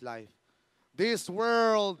dominate this life. This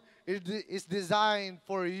world is designed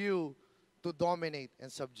for you to dominate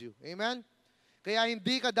and subdue. Amen? Kaya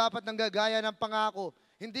hindi ka dapat nanggagaya ng pangako.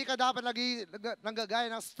 Hindi ka dapat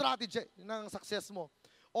nanggagaya ng strategy ng success mo.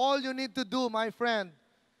 All you need to do, my friend,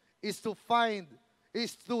 is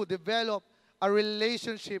to develop a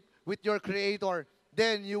relationship with your Creator.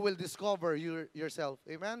 Then you will discover yourself.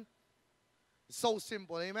 Amen? So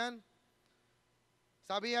simple. Amen?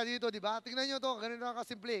 Sabi niya dito, di ba? Tingnan nyo to, ganito na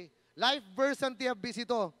kasimple. Life verse ng TFBC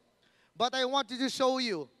to. But I want you to show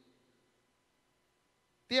you.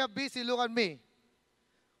 TFBC, look at me.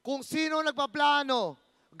 Kung sino nagpaplano,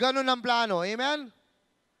 ganun ang plano. Amen?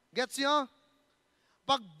 Gets nyo?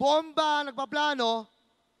 Pag bomba nagpaplano,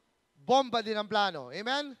 bomba din ang plano.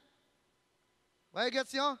 Amen? May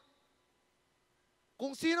gets nyo?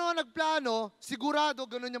 Kung sino ang nagplano, sigurado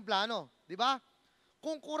ganun yung plano. Di ba?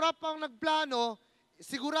 Kung kurap ang nagplano,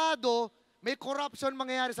 sigurado may corruption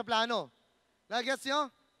mangyayari sa plano. Nagets nyo?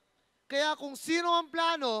 Kaya kung sino ang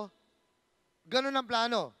plano, ganun ang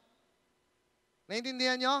plano.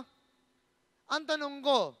 Naintindihan nyo? Ang tanong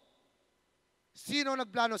ko, sino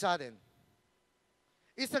nagplano sa atin?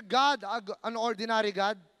 Is a God an ordinary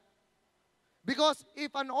God? Because if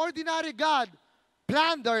an ordinary God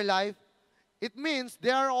planned our life, it means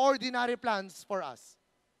there are ordinary plans for us.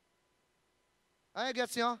 Ay,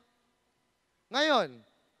 gets nyo? Ngayon,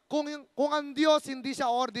 kung ang Diyos hindi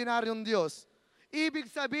siya ordinaryong Diyos,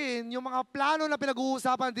 ibig sabihin, yung mga plano na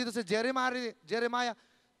pinag-uusapan dito sa Jeremiah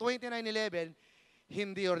 29:11,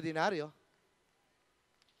 hindi ordinaryo.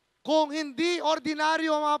 Kung hindi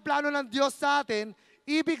ordinaryo ang mga plano ng Diyos sa atin,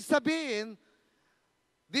 ibig sabihin,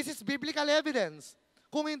 this is biblical evidence.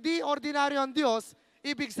 Kung hindi ordinaryo ang Diyos,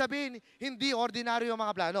 ibig sabihin, hindi ordinaryo ang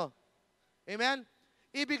mga plano. Amen?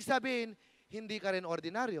 Ibig sabihin, hindi ka rin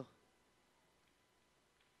ordinaryo.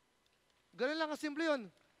 Ganun lang kasimple yun.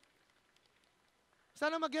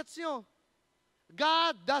 Sana mag-gets nyo.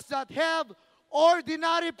 God does not have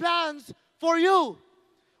ordinary plans for you.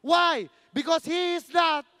 Why? Because He is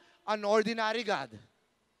not an ordinary God.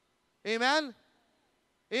 Amen?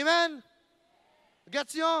 Amen?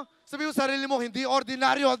 Gets nyo? Sabi mo sarili mo, hindi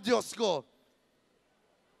ordinaryo ang Diyos ko.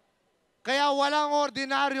 Kaya walang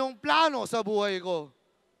ordinaryong plano sa buhay ko.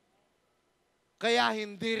 Kaya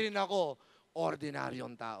hindi rin ako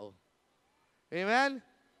ordinaryong tao. Amen?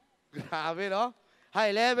 Grabe, no?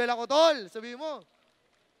 High level ako, tol. Sabi mo.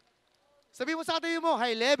 Sabi mo sa atin mo,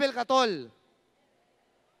 high level ka, tol.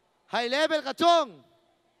 High level ka, chong.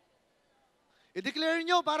 I-declare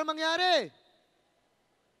nyo para mangyari.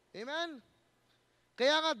 Amen?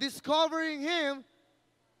 Kaya nga, discovering Him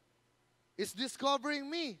is discovering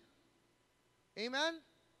me. Amen?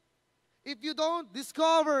 If you don't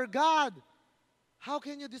discover God, how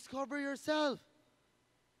can you discover yourself?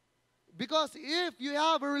 Because if you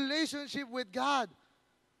have a relationship with God,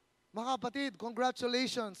 mga kapatid,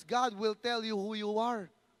 congratulations, God will tell you who you are.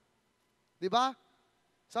 Diba?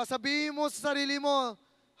 Sasabihin mo sa sarili mo,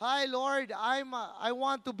 hi Lord, I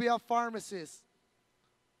want to be a pharmacist.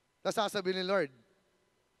 Tapos sasabihin ni Lord,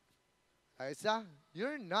 Isa,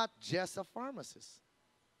 you're not just a pharmacist.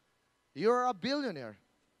 You're a billionaire.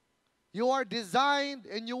 You are designed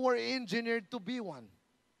and you were engineered to be one.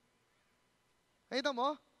 Nakita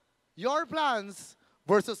mo? Your plans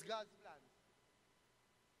versus God's plans.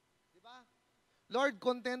 Diba? Lord,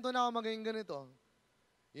 kontento na ako maging ganito.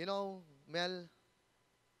 You know, Mel,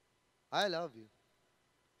 I love you.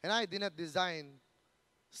 And I did not design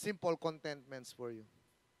simple contentments for you.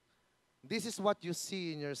 This is what you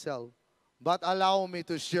see in yourself. But allow me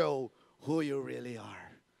to show who you really are.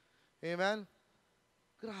 Amen?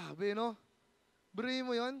 Grabe, no? Buriin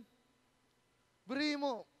mo yun? Buriin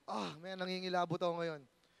mo. Nangingilabot ako ngayon.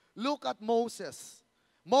 Look at Moses.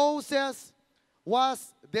 Moses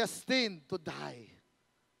was destined to die.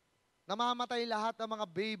 Namamatay lahat ng mga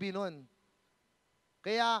baby nun.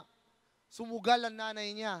 Kaya, sumugal ang nanay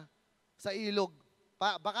niya sa ilog.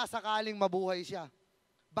 Baka sakaling mabuhay siya.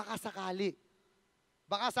 Baka sakali.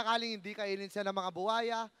 Baka sakaling hindi kainin siya ng mga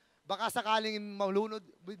buhaya. Baka sakaling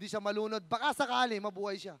hindi siya malunod. Baka sakaling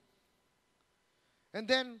mabuhay siya. And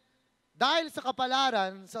then, dahil sa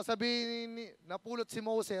kapalaran, sasabihin napulot si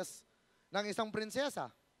Moses ng isang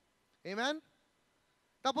prinsesa. Amen?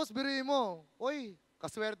 Tapos biruin mo, oy,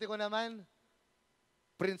 kaswerte ko naman.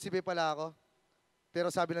 Prinsipe pala ako. Pero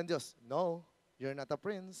sabi ng Diyos, no, you're not a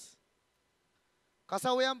prince.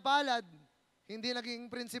 Kasawiang palad, hindi naging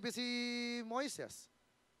prinsipe si Moises.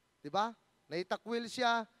 Diba? Naitakwil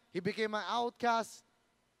siya, he became an outcast.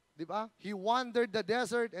 Diba? He wandered the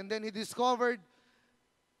desert and then he discovered,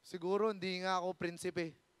 siguro hindi nga ako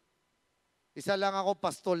prinsipe. Isa lang ako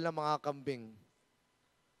pastol ng mga kambing.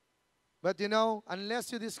 But you know,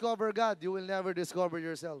 unless you discover God, you will never discover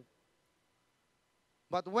yourself.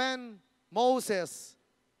 But when Moses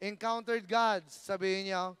encountered God,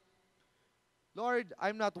 sabihin niya, Lord,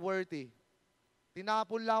 I'm not worthy.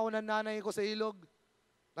 Tinapon lang ako ng nanay ko sa ilog.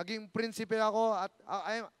 Naging prinsipe ako at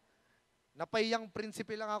napayang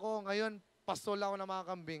prinsipe lang ako. Ngayon, pastol ako ng mga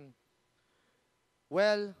kambing.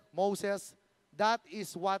 Well, Moses, that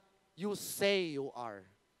is what you say you are.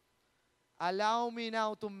 Allow me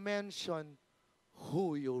now to mention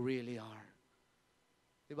who you really are.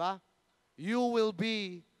 Diba? You will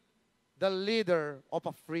be the leader of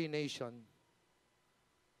a free nation.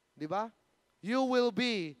 Diba? You will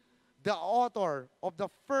be the author of the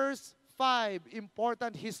first 5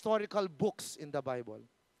 important historical books in the Bible.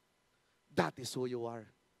 That is who you are.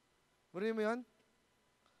 Marinig mo yun?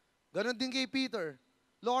 Ganon din kay Peter.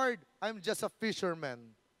 Lord, I'm just a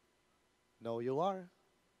fisherman. No, you are.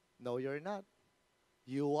 No, you're not.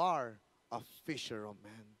 You are a fisher of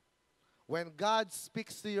men. When God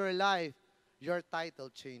speaks to your life, your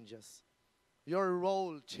title changes. Your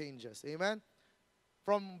role changes. Amen?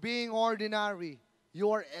 From being ordinary,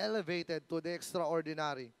 you are elevated to the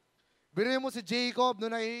extraordinary. Biruin mo si Jacob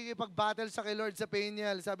nung nakikipag-battle sa kay Lord sa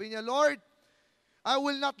Peniel. Sabi niya, Lord, I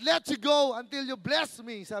will not let you go until you bless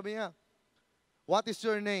me. Sabi niya, what is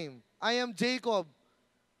your name? I am Jacob.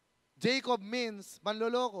 Jacob means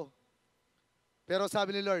manloloko. Pero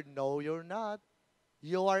sabi ni Lord, no, you're not.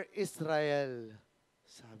 You are Israel.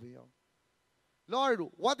 Sabi niya, Lord,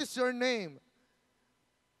 what is your name?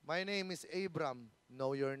 My name is Abram.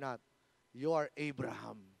 No, you're not. You are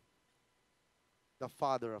Abraham, the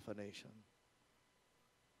father of a nation.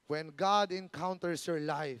 When God encounters your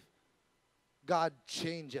life, God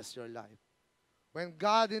changes your life. When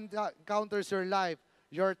God encounters your life,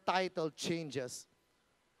 your title changes.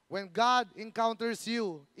 When God encounters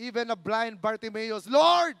you, even a blind Bartimaeus,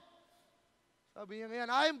 Lord! Sabi niya ngayon,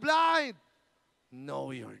 I'm blind!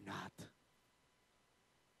 No, you're not.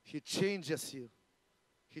 He changes you.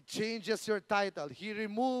 He changes your title. He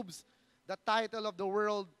removes the title of the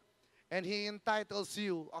world and He entitles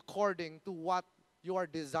you according to what you are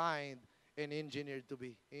designed and engineered to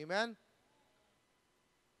be. Amen?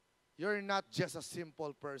 you're not just a simple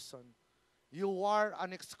person. You are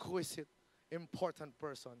an exquisite, important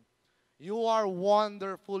person. You are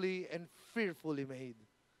wonderfully and fearfully made.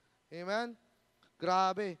 Amen?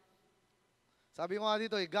 Grabe. Sabi ko nga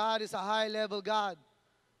dito, God is a high-level God.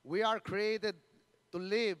 We are created to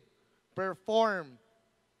live, perform,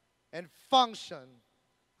 and function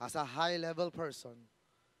as a high-level person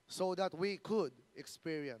so that we could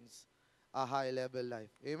experience a high-level life.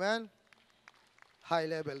 Amen?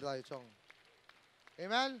 High-level tayo, Chong.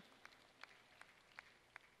 Amen?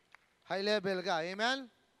 High-level ka. Amen?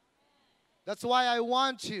 That's why I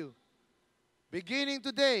want you, beginning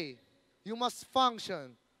today, you must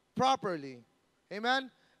function properly.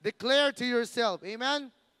 Amen? Declare to yourself.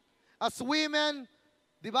 Amen? As women,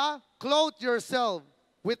 di ba? Clothe yourself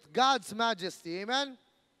with God's majesty. Amen?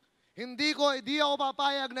 Hindi ako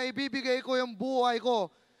papayag na ibibigay ko yung buhay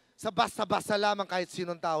ko sa basta-basta lamang kahit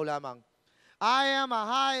sinong tao lamang. I am a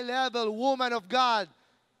high-level woman of God.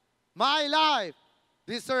 My life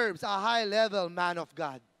deserves a high-level man of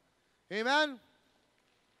God. Amen?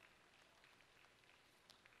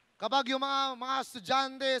 Kapag yung mga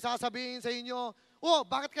estudyante sasabihin sa inyo, oh,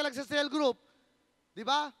 bakit ka lang sa cell group? Di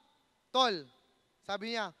ba? Tol,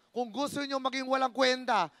 sabi niya, kung gusto niyo maging walang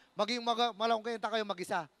kwenta, maging walang kwenta kayo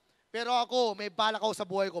mag-isa. Pero ako, may balak ako sa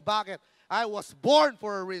buhay ko. Bakit? I was born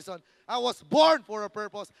for a reason. I was born for a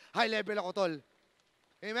purpose. High level ako, tol.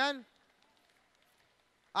 Amen?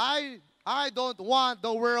 I don't want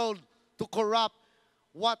the world to corrupt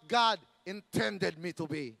what God intended me to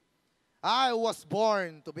be. I was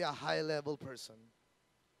born to be a high-level person.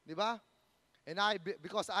 Di ba? And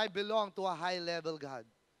because I belong to a high-level God.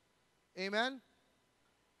 Amen?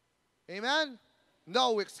 Amen?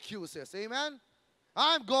 No excuses. Amen?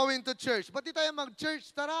 I'm going to church. Ba't di tayo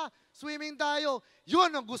mag-church? Tara, swimming tayo.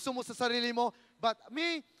 Yun ang gusto mo sa sarili mo. But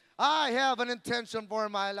me, I have an intention for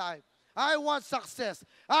my life. I want success.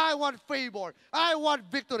 I want favor. I want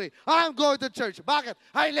victory. I'm going to church. Bakit?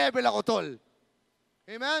 High level ako, tol.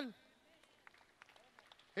 Amen?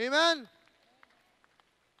 Amen?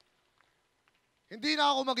 Hindi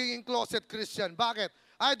na ako magiging closet Christian. Bakit?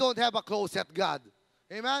 I don't have a closet God.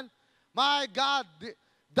 Amen? My God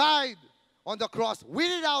died on the cross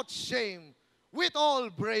without shame, with all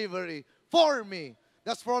bravery for me.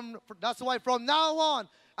 That's why from now on,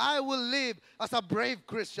 I will live as a brave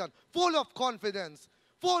Christian, full of confidence,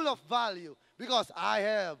 full of value, because I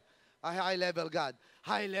have a high-level God.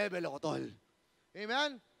 High-level ako, tol.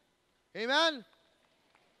 Amen? Amen?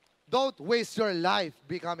 Don't waste your life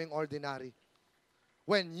becoming ordinary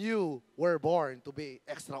when you were born to be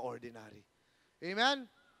extraordinary. Amen?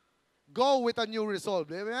 Go with a new resolve.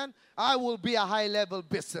 Amen? I will be a high-level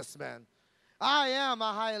businessman. I am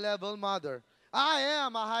a high-level mother. I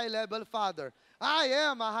am a high-level father. I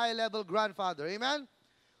am a high-level grandfather. Amen?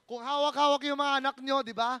 Kung hawak-hawak yung mga anak nyo,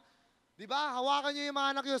 di ba? Di ba? Hawakan nyo yung mga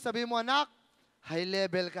anak nyo. Sabi mo, anak,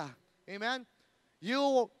 high-level ka. Amen?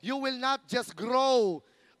 You will not just grow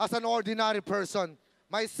as an ordinary person.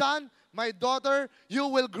 My son, my daughter, you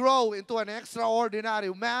will grow into an extraordinary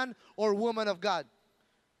man or woman of God.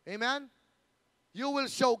 Amen? You will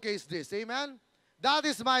showcase this. Amen? That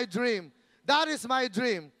is my dream. That is my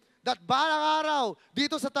dream. That balang araw,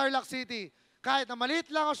 dito sa Tarlac City, kahit na maliit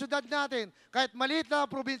lang ang syudad natin, kahit maliit lang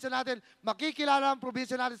ang probinsya natin, makikilala ang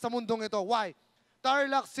probinsya natin sa mundong ito. Why?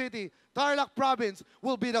 Tarlac City, Tarlac Province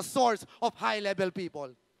will be the source of high-level people.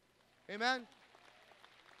 Amen?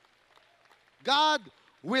 God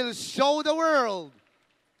will show the world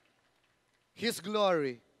His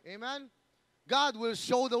glory. Amen? God will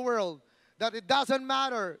show the world that it doesn't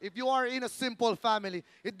matter if you are in a simple family.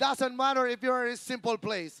 It doesn't matter if you are in a simple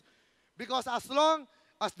place. Because as long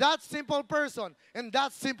as that simple person and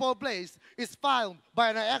that simple place is found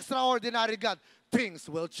by an extraordinary God, things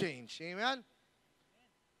will change. Amen?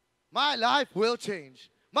 My life will change.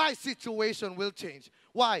 My situation will change.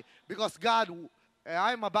 Why? Because God,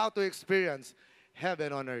 I'm about to experience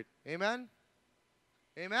heaven on earth. Amen?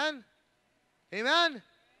 Amen? Amen?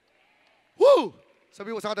 Woo!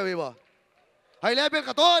 Sabi mo sa katabi mo. High level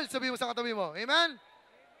ka, tol! Sabi mo sa katabi mo. Amen?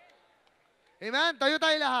 Amen? Tayo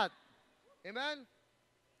tayo lahat. Amen?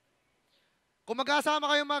 Kung magkasama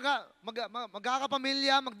kayo,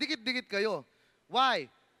 magkakapamilya, magdikit-dikit kayo. Why?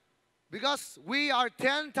 Because we are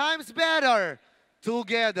 10 times better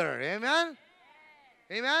together. Amen?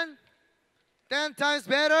 Amen? 10 times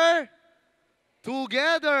better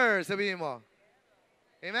together. Sabihin mo.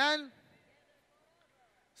 Amen?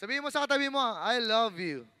 Sabihin mo sa katabi mo, I love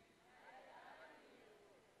you.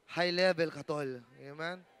 High level ka, tol.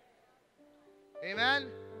 Amen? Amen?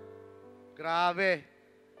 Grabe.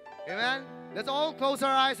 Amen? Let's all close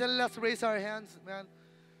our eyes and let's raise our hands. Amen?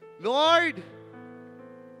 Lord,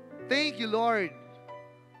 thank you, Lord.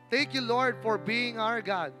 Thank you, Lord, for being our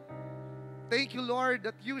God. Thank you, Lord,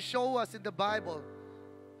 that you show us in the Bible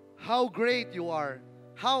how great you are,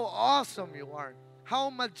 how awesome you are,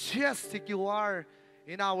 how majestic you are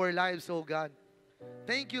in our lives, oh God.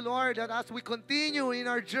 Thank you, Lord, that as we continue in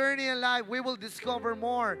our journey in life, we will discover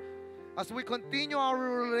more. As we continue our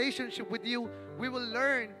relationship with you, we will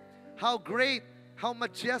learn how great, how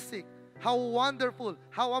majestic, how wonderful,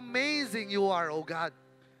 how amazing you are, oh God.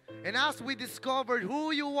 And as we discovered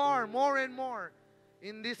who you are more and more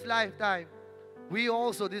in this lifetime, we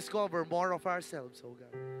also discover more of ourselves, oh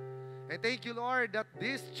God. And thank you, Lord, that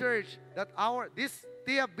this church, this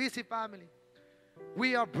TFBC family,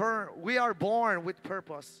 we are born with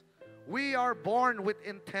purpose. We are born with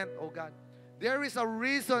intent, oh God. There is a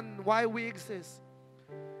reason why we exist.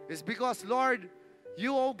 It's because, Lord,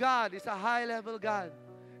 you, oh God, is a high-level God.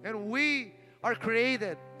 And we are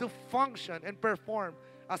created to function and perform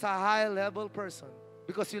as a high-level person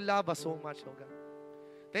because you love us so much, oh God.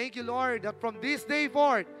 Thank you, Lord, that from this day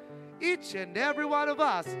forth, each and every one of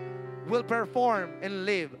us will perform and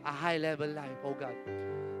live a high-level life, oh God.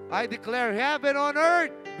 I declare heaven on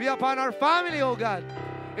earth be upon our family, oh God.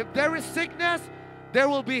 If there is sickness, there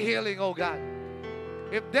will be healing, oh God.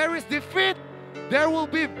 If there is defeat, there will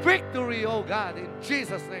be victory, oh God, in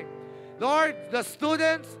Jesus' name. Lord, the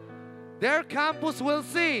students, their campus will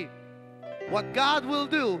see what God will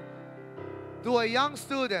do to a young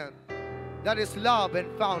student that is loved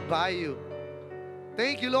and found by you.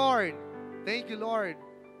 Thank you, Lord. Thank you, Lord.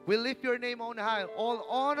 We lift your name on high. All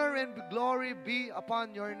honor and glory be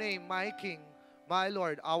upon your name, my King, my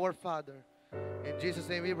Lord, our Father. In Jesus'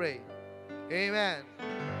 name we pray. Amen.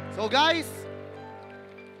 So guys,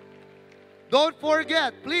 don't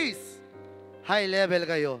forget, please, high level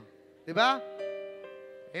kayo. Diba?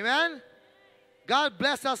 Amen? God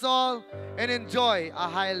bless us all and enjoy a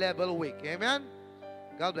high level week. Amen?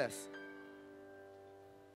 God bless.